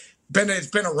it's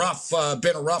been a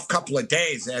rough couple of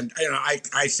days. And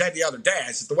I said the other day,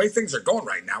 I said the way things are going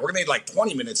right now, we're gonna need like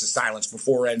 20 minutes of silence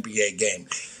before NBA game.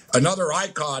 Another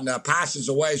icon passes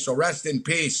away, so rest in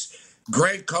peace.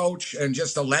 Great coach and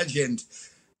just a legend.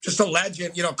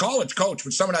 College coach,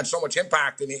 but someone had so much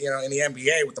impact in the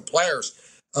NBA with the players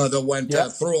that went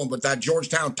through him. But that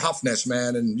Georgetown toughness,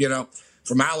 man, and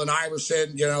from Allen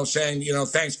Iverson, saying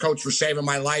thanks, coach, for saving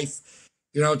my life.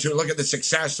 To look at the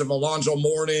success of Alonzo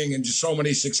Mourning and just so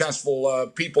many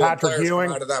successful people and players come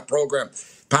out of that program.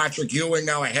 Patrick Ewing,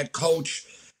 now a head coach.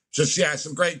 Just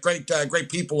some great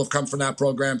people have come from that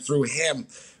program through him.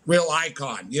 Real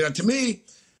icon. To me,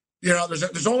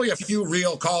 there's only a few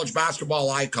real college basketball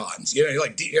icons. We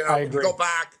go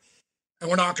back, and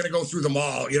we're not going to go through them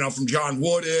all. From John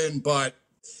Wooden, but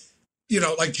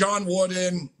like John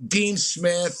Wooden, Dean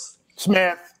Smith,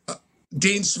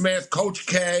 Coach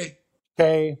K.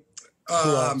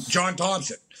 John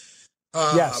Thompson.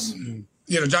 Yes.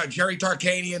 Jerry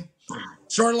Tarkanian.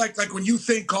 Sort of like when you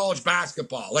think college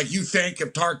basketball, like you think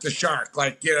of Tark the Shark,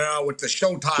 with the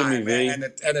Showtime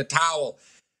and a towel.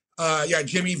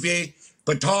 Jimmy V.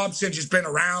 But Thompson just been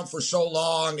around for so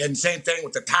long, and same thing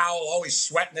with the towel, always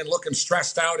sweating and looking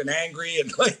stressed out and angry,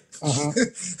 and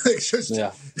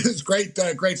it's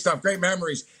great stuff, great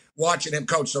memories watching him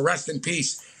coach. So rest in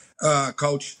peace,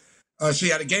 Coach.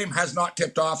 The game has not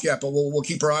tipped off yet, but we'll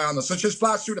keep our eye on this. Let's just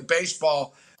blast through the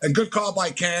baseball. And good call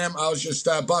by Cam. I was just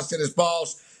busting his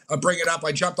balls. Bring it up.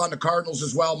 I jumped on the Cardinals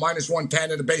as well, minus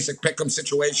 110 in a basic pick'em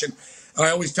situation. I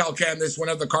always tell Cam this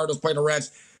whenever the Cardinals play the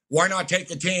Reds. Why not take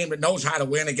a team that knows how to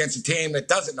win against a team that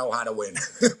doesn't know how to win in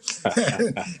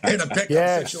a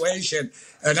pick'em situation?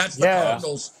 And that's the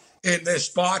Cardinals in this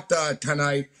spot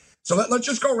tonight. So let's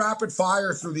just go rapid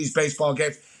fire through these baseball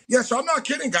games. Yeah, so I'm not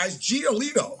kidding, guys.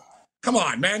 Giolito. Come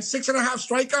on, man. 6.5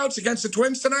 strikeouts against the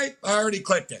Twins tonight? I already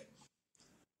clicked it.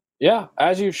 Yeah,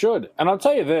 as you should. And I'll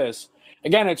tell you this.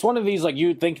 again, it's one of these, like,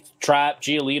 you'd think Trap,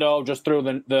 Giolito just threw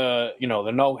the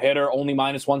no-hitter, only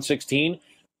minus 116.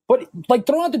 But, like,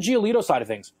 throw out the Giolito side of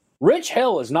things. Rich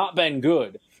Hill has not been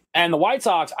good. And the White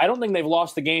Sox, I don't think they've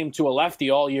lost the game to a lefty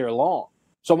all year long.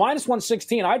 So minus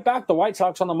 116, I'd back the White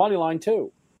Sox on the money line,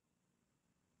 too.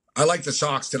 I like the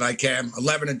Sox tonight, Cam.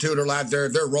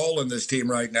 11-2, they're rolling this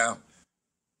team right now.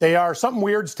 They are. Something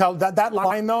weird's tell that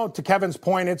line, though, to Kevin's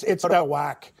point, it's out of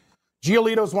whack.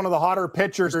 Giolito's one of the hotter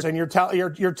pitchers, and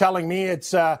you're telling me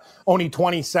it's only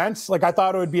 20 cents? Like, I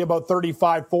thought it would be about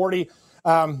 35, 40.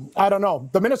 I don't know.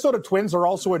 The Minnesota Twins are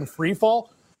also in free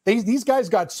fall. These guys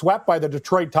got swept by the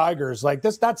Detroit Tigers. Like,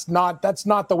 that's not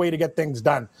the way to get things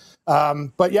done.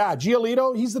 But yeah,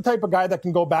 Giolito, he's the type of guy that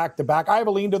can go back to back. I have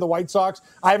a lean to the White Sox.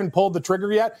 I haven't pulled the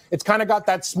trigger yet. It's kind of got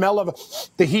that smell of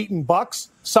the Heat and Bucks.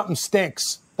 Something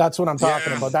stinks. That's what I'm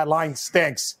talking about. That line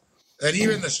stinks. And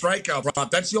even the strikeout prop,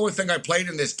 that's the only thing I played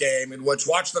in this game, and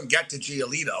watch them get to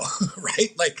Giolito,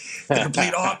 right? Like the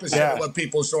complete opposite of what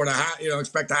people sort of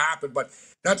expect to happen. But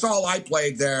that's all I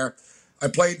played there. I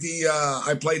played the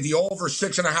over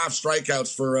 6.5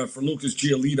 strikeouts for Lucas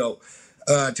Giolito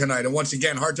tonight. And once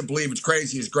again, hard to believe, it's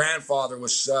crazy. His grandfather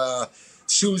was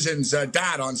Susan's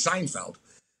dad on Seinfeld.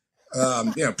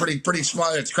 Pretty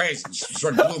smart. It's crazy. It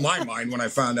sort of blew my mind when I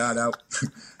found that out.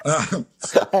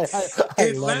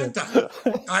 Atlanta.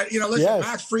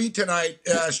 Max Fried tonight.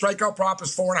 Strikeout prop is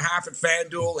 4.5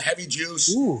 at FanDuel. Heavy juice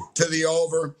to the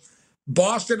over.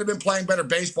 Boston have been playing better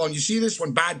baseball, and you see this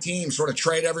when bad teams sort of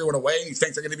trade everyone away, and you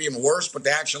think they're going to be even worse, but they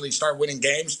actually start winning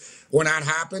games when that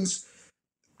happens.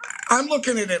 I'm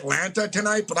looking at Atlanta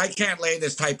tonight, but I can't lay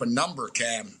this type of number,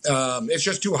 Cam. It's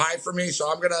just too high for me, so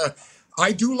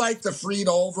I do like the Fried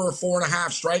over 4.5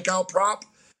 strikeout prop.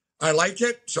 I like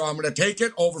it, so I'm going to take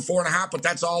it over 4.5, but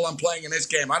that's all I'm playing in this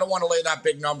game. I don't want to lay that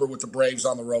big number with the Braves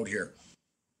on the road here.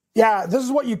 Yeah, this is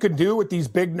what you could do with these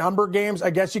big number games. I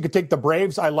guess you could take the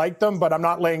Braves. I like them, but I'm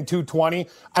not laying 220.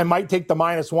 I might take the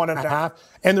minus 1.5.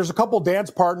 And there's a couple dance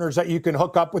partners that you can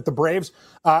hook up with the Braves.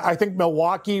 I think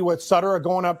Milwaukee with Sutter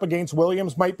going up against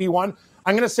Williams might be one.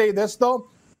 I'm going to say this, though.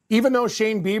 Even though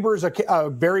Shane Bieber is a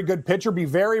very good pitcher, be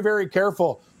very, very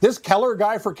careful. This Keller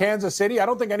guy for Kansas City, I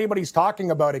don't think anybody's talking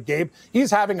about it, Gabe.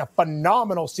 He's having a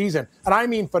phenomenal season, and I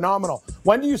mean phenomenal.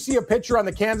 When do you see a pitcher on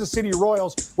the Kansas City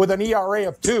Royals with an ERA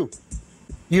of 2?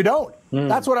 You don't.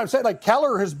 That's what I'm saying. Like,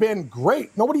 Keller has been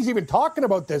great. Nobody's even talking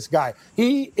about this guy.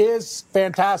 He is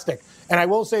fantastic. And I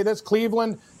will say this,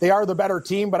 Cleveland, they are the better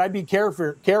team, but I'd be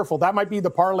careful. That might be the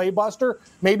parlay buster.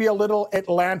 Maybe a little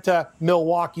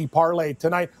Atlanta-Milwaukee parlay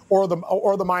tonight, or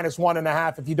the minus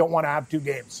 1.5 if you don't want to have 2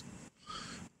 games.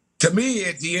 To me,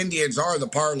 the Indians are the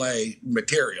parlay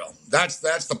material. That's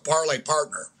the parlay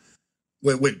partner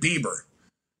with Bieber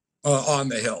on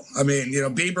the hill. I mean,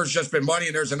 Bieber's just been money,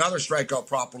 and there's another strikeout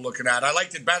prop we're looking at. I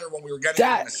liked it better when we were getting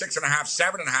it in a 6.5,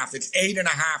 7.5. It's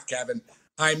 8.5, Kevin.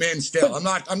 I'm in still. I'm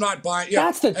not buying. Yeah.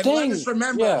 That's the thing. Let us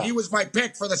remember, he was my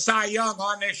pick for the Cy Young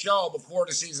on this show before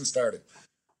the season started.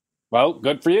 Well,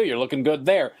 good for you. You're looking good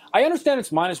there. I understand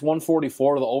it's minus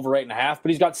 144 to the over 8.5,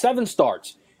 but he's got 7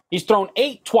 starts. He's thrown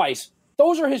 8 twice.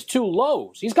 Those are his 2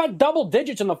 lows. He's got double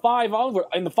digits in the 5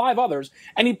 others,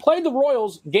 and he played the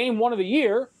Royals game 1 of the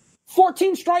year,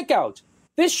 14 strikeouts.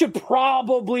 This should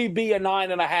probably be a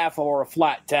 9.5 or a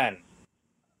flat 10.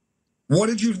 What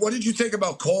did you think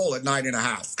about Cole at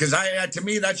 9.5? Because to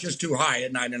me that's just too high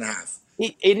at 9.5.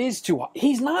 It is too high.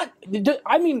 He's not.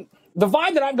 I mean, the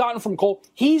vibe that I've gotten from Cole,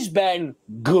 he's been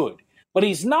good, but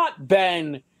he's not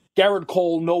been Garrett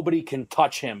Cole. Nobody can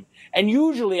touch him. And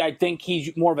usually, I think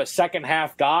he's more of a second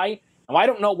half guy. Now, I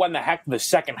don't know when the heck the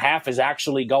second half is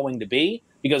actually going to be,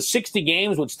 because 60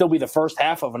 games would still be the first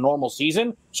half of a normal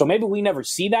season. So maybe we never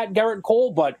see that Garrett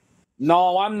Cole, but.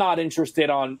 No, I'm not interested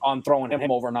on throwing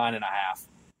him over 9.5.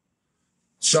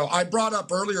 So I brought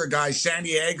up earlier, guys, San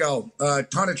Diego, a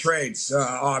ton of trades,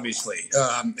 obviously,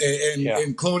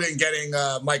 including getting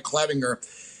Mike Clevinger,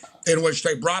 in which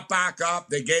they brought back up.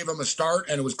 They gave him a start,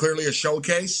 and it was clearly a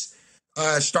showcase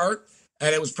start.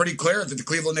 And it was pretty clear that the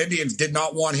Cleveland Indians did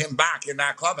not want him back in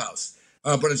that clubhouse.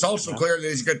 But it's also clear that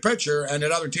he's a good pitcher and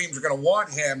that other teams are going to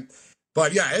want him.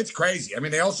 But, yeah, it's crazy. I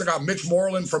mean, they also got Mitch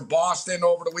Moreland from Boston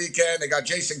over the weekend. They got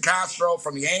Jason Castro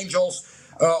from the Angels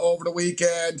over the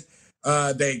weekend.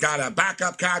 They got a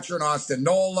backup catcher in Austin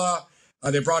Nola.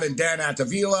 They brought in Dan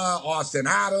Attavilla, Austin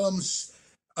Adams.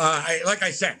 Like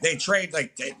I said, they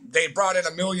brought in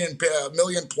a million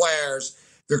players.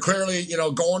 They're clearly,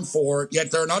 going for it,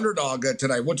 yet they're an underdog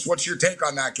tonight. What's your take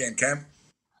on that game, Cam?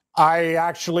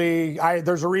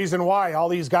 There's a reason why. All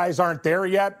these guys aren't there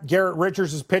yet. Garrett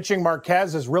Richards is pitching.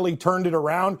 Marquez has really turned it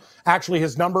around. Actually,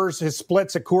 his numbers, his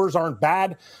splits at Coors aren't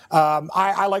bad.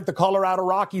 I like the Colorado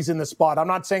Rockies in this spot. I'm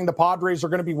not saying the Padres are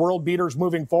going to be world beaters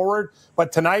moving forward,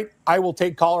 but tonight I will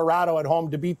take Colorado at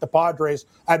home to beat the Padres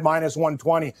at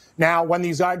 -120. Now, when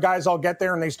these guys all get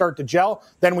there and they start to gel,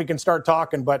 then we can start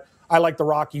talking, but I like the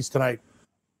Rockies tonight.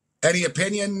 Any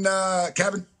opinion,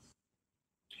 Kevin?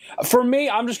 For me,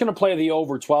 I'm just going to play the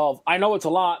over 12. I know it's a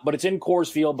lot, but it's in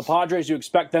Coors Field. The Padres, you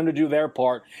expect them to do their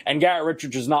part, and Garrett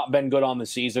Richards has not been good on the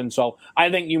season, so I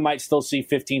think you might still see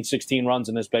 15, 16 runs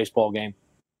in this baseball game.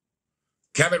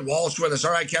 Kevin Walsh with us.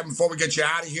 All right, Kevin, before we get you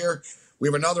out of here, we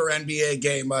have another NBA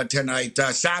game tonight.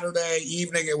 Saturday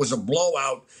evening, it was a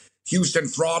blowout. Houston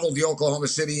throttled the Oklahoma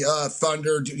City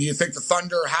Thunder. Do you think the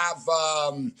Thunder have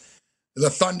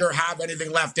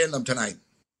anything left in them tonight?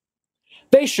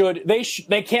 They should.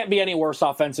 They can't be any worse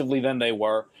offensively than they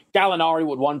were. Gallinari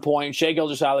with 1 point, Shai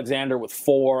Gilgeous-Alexander with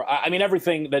 4. I mean,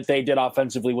 everything that they did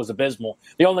offensively was abysmal.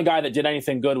 The only guy that did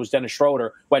anything good was Dennis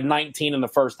Schroeder, who had 19 in the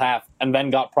first half and then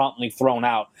got promptly thrown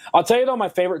out. I'll tell you, though, my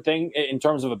favorite thing in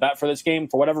terms of a bet for this game,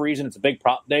 for whatever reason, it's a big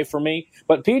prop day for me,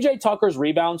 but P.J. Tucker's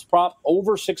rebounds prop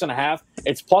over 6.5,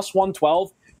 it's plus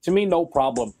 112. To me, no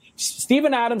problem.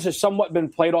 Steven Adams has somewhat been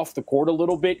played off the court a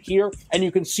little bit here, and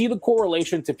you can see the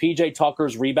correlation to P.J.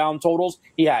 Tucker's rebound totals.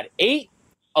 He had 8,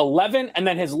 11, and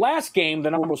then his last game,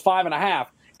 the number was 5.5,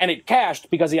 and it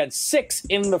cashed because he had 6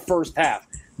 in the first half.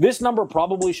 This number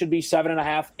probably should be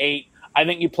 7.5, 8. I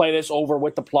think you play this over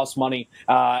with the plus money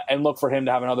and look for him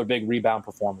to have another big rebound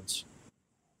performance.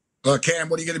 Cam,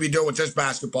 what are you going to be doing with this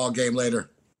basketball game later?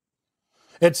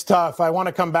 It's tough. I want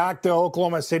to come back to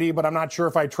Oklahoma City, but I'm not sure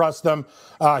if I trust them.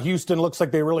 Houston looks like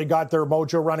they really got their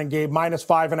mojo running game.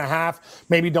 -5.5.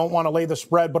 Maybe don't want to lay the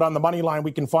spread, but on the money line,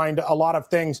 we can find a lot of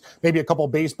things, maybe a couple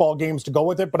baseball games to go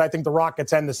with it. But I think the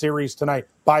Rockets end the series tonight.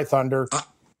 Bye, Thunder.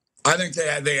 I think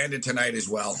they end it tonight as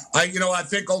well. I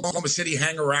think Oklahoma City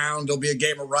hang around. There'll be a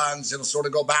game of runs. It'll sort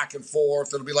of go back and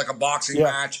forth. It'll be like a boxing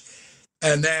match.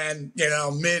 And then,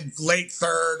 late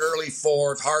third, early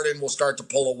fourth, Harden will start to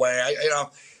pull away.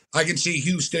 I can see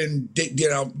Houston,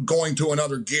 going to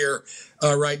another gear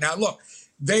right now. Look,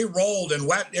 they rolled, and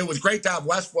it was great to have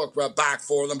Westbrook back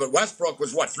for them, but Westbrook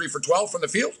was, 3 for 12 from the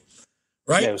field?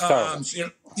 Right? Yeah, it was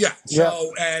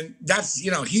terrible. And that's,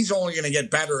 he's only going to get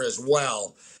better as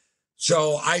well.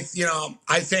 So I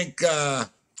think,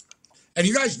 and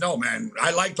you guys know, man, I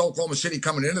liked Oklahoma City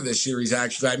coming into this series,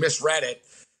 actually. I misread it.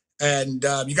 And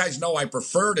you guys know I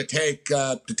prefer to take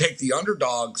the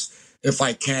underdogs if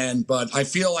I can, but I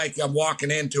feel like I'm walking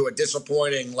into a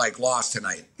disappointing loss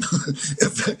tonight.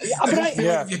 If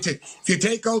you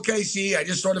take OKC, I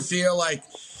just sort of feel like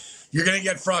you're going to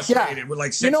get frustrated with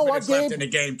 6 minutes left in the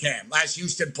game, Cam. As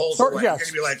Houston pulls away, you're going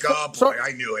to be like, oh boy,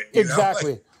 I knew it.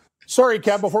 Exactly. Sorry,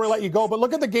 Kev, before we let you go, but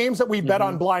look at the games that we bet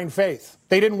on blind faith.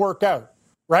 They didn't work out.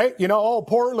 Right?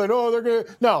 Portland, they're going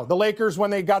to. No, the Lakers, when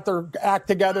they got their act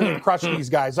together, they crushed these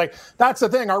guys. That's the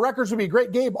thing. Our records would be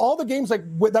great. Gabe, all the games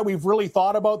that we've really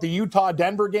thought about, the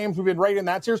Utah-Denver games, we've been right in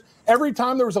that series. Every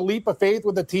time there was a leap of faith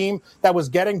with a team that was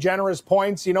getting generous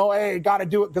points, hey, got to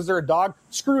do it because they're a dog.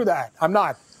 Screw that. I'm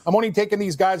not. I'm only taking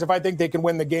these guys if I think they can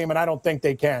win the game, and I don't think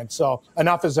they can. So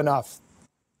enough is enough.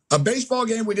 A baseball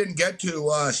game we didn't get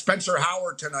to, Spencer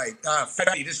Howard tonight.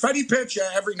 Fetty. Does Fetty pitch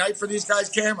every night for these guys,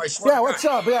 Cam? I swear. Yeah, what's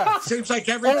up? Yeah. Seems like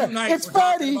every 2 nights we're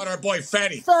talking about our boy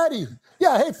Fetty. Fetty.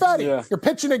 Yeah, hey, Fetty, you're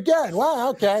pitching again.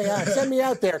 Wow, okay. Send me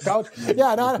out there, coach.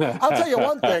 Yeah, no, I'll tell you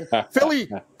one thing. Philly,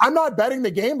 I'm not betting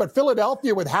the game, but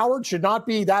Philadelphia with Howard should not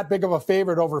be that big of a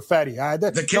favorite over Fetty.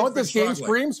 You know what this game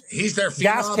screams? He's their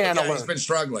gas can alert. He's been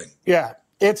struggling. Yeah,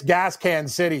 it's gas can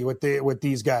city with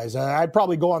these guys. I'd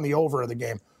probably go on the over of the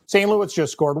game. St. Louis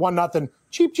just scored 1-0.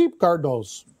 Cheap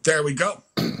Cardinals. There we go.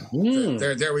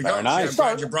 There we go. Nice. I'm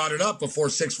glad you brought it up before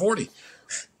 6:40.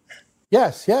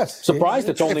 Yes. Surprised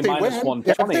it's only minus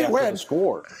 120 after the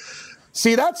score.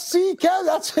 Kev,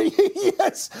 that's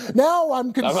yes. Now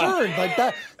I'm concerned like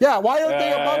that. Yeah, why aren't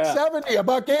they $1.70,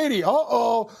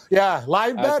 $1.80? Yeah,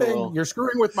 live betting. You're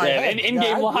screwing with my head.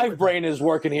 In-game live brain is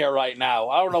working here right now.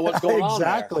 I don't know what's going on there.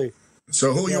 Exactly.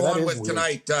 So who are you on with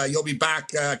tonight? You'll be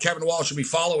back. Kevin Walsh will be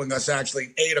following us,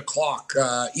 actually, 8 o'clock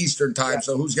Eastern time. Yeah.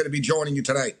 So who's going to be joining you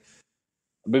tonight?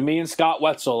 It'll be me and Scott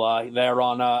Wetzel there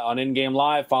on In-Game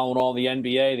Live, following all the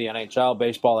NBA, the NHL,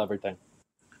 baseball, everything.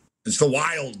 It's the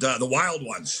wild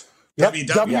ones. Yep.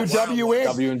 WWE.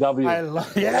 W&W.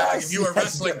 Yes. If you were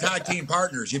wrestling tag team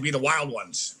partners, you'd be the wild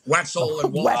ones. Wetzel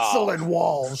and Walsh. Wetzel and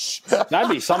Walsh. That'd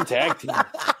be some tag team.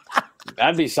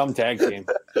 That'd be some tag team.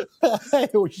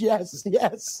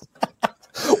 Yes.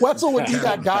 Wetzel would be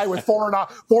that guy with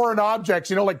foreign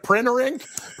objects, like printer ink,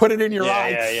 put it in your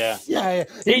eye. Yeah.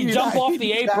 He'd jump off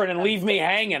the apron and leave me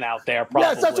hanging out there, probably.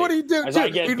 Yes, that's what he'd do,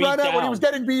 too. He'd run out when he was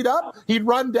getting beat up. He'd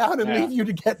run down and leave you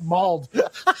to get mauled.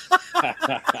 All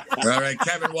right,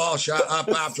 Kevin Walsh up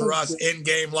after us in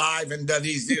game live, and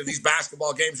these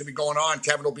basketball games will be going on.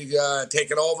 Kevin will be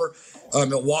taking over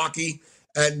Milwaukee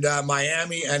and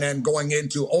Miami, and then going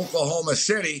into Oklahoma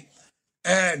City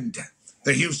and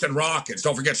the Houston Rockets.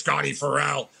 Don't forget Scotty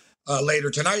Farrell later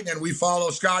tonight, and we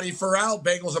follow Scotty Farrell,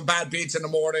 Bagels and Bad Beats in the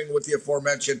morning with the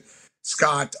aforementioned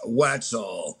Scott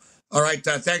Wetzel. All right,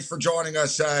 thanks for joining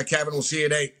us, Kevin. We'll see you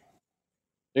at 8.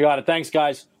 You got it. Thanks,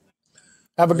 guys.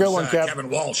 Have a good one, Kev. Kevin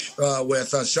Walsh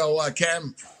with us. So,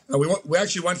 Cam, we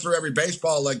actually went through every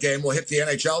baseball game. We'll hit the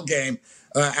NHL game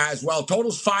as well.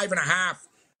 Total's 5.5.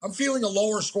 I'm feeling a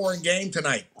lower scoring game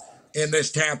tonight in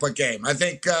this Tampa game. I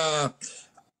think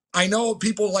I know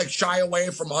people shy away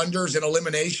from unders in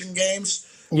elimination games.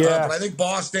 Yeah. But I think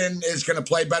Boston is going to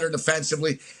play better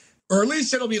defensively. Or at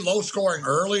least it'll be low scoring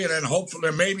early, and then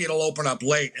hopefully maybe it'll open up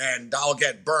late and I'll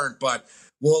get burnt. But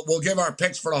we'll give our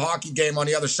picks for the hockey game on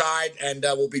the other side, and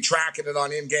we'll be tracking it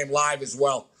on In-Game Live as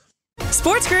well.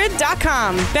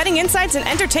 SportsGrid.com. Betting insights and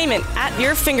entertainment at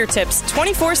your fingertips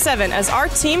 24/7 as our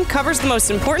team covers the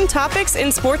most important topics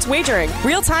in sports wagering.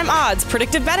 Real-time odds,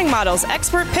 predictive betting models,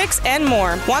 expert picks, and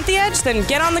more. Want the edge? Then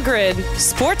get on the grid.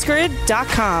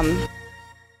 SportsGrid.com.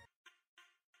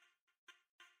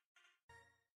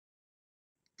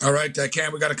 All right,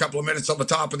 Cam, we got a couple of minutes on the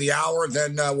top of the hour.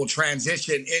 Then we'll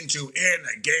transition into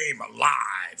In-Game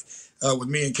Live with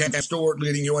me and Ken Stewart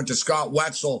leading you into Scott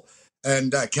Wetzel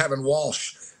and Kevin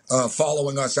Walsh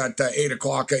following us at 8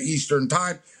 o'clock Eastern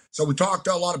time. So we talked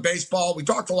a lot of baseball. We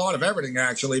talked a lot of everything,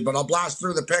 actually, but I'll blast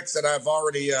through the picks that I've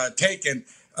already taken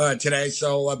today.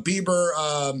 So Bieber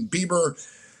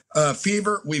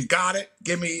fever, we've got it.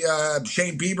 Give me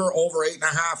Shane Bieber over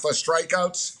 8.5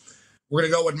 strikeouts. We're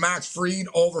going to go with Max Fried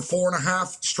over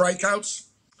 4.5 strikeouts.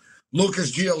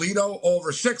 Lucas Giolito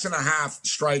over 6.5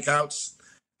 strikeouts.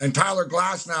 And Tyler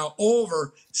Glasnow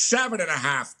over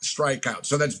 7.5 strikeouts.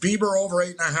 So that's Bieber over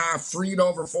 8.5, Fried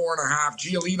over 4.5,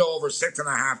 Giolito over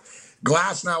 6.5,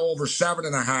 Glasnow over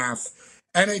 7.5.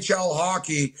 NHL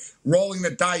hockey rolling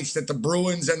the dice that the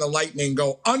Bruins and the Lightning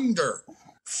go under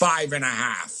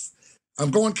 5.5. I'm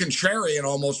going contrarian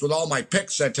almost with all my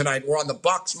picks tonight. We're on the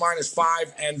Bucks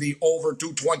 -5 and the over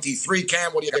 223.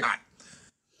 Cam, what do you got?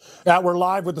 We're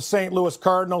live with the St. Louis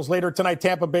Cardinals. Later tonight,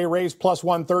 Tampa Bay Rays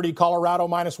 +130, Colorado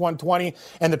 -120.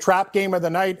 And the trap game of the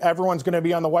night, everyone's going to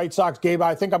be on the White Sox. Gabe,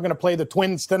 I think I'm going to play the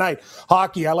Twins tonight.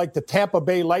 Hockey, I like the Tampa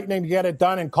Bay Lightning to get it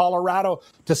done and Colorado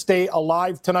to stay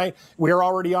alive tonight. We're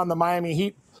already on the Miami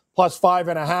Heat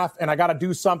 +5.5, and I got to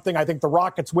do something. I think the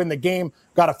Rockets win the game.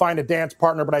 Got to find a dance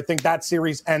partner, but I think that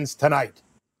series ends tonight.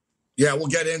 Yeah, we'll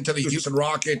get into the Houston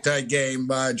Rocket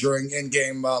game during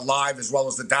In-Game Live, as well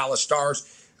as the Dallas Stars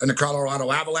and the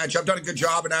Colorado Avalanche. I've done a good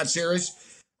job in that series.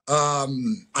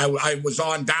 I was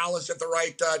on Dallas at the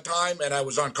right time, and I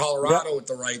was on Colorado at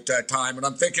the right time. And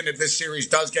I'm thinking that this series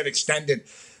does get extended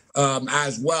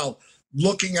as well,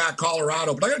 looking at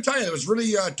Colorado. But I got to tell you, it was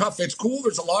really tough. It's cool.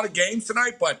 There's a lot of games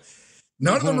tonight, but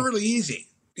none of them are really easy.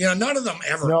 None of them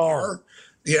ever are.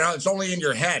 It's only in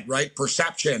your head, right?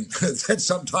 Perception that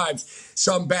sometimes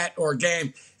some bet or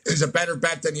game is a better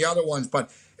bet than the other ones. But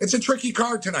it's a tricky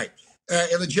card tonight.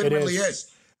 It legitimately is.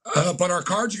 But our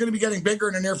cards are going to be getting bigger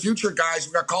in the near future, guys.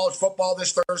 We've got college football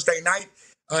this Thursday night,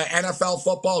 NFL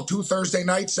football 2 Thursday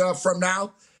nights from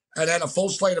now, and then a full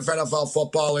slate of NFL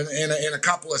football in a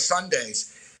couple of Sundays.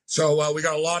 So we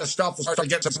got a lot of stuff. We'll start to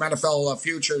get some NFL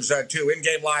futures too.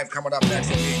 In-Game Live coming up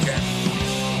next weekend.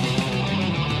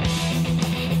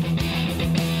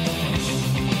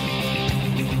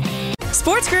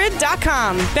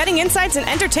 SportsGrid.com. Betting insights and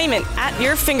entertainment at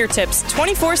your fingertips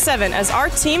 24/7 as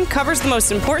our team covers the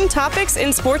most important topics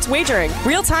in sports wagering.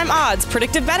 Real-time odds,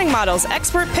 predictive betting models,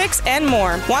 expert picks, and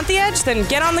more. Want the edge? Then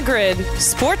get on the grid.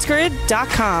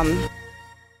 SportsGrid.com.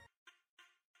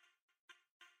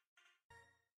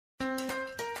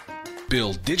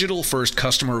 Build digital-first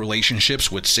customer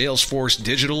relationships with Salesforce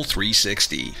Digital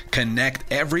 360. Connect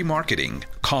every marketing,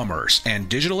 commerce, and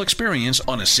digital experience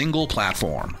on a single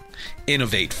platform.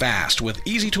 Innovate fast with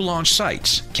easy-to-launch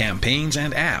sites, campaigns,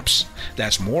 and apps.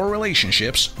 That's more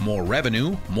relationships, more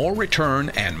revenue, more return,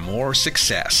 and more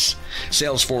success.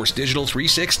 Salesforce Digital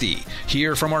 360.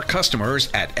 Hear from our customers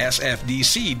at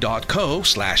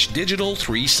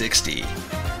sfdc.co/digital360.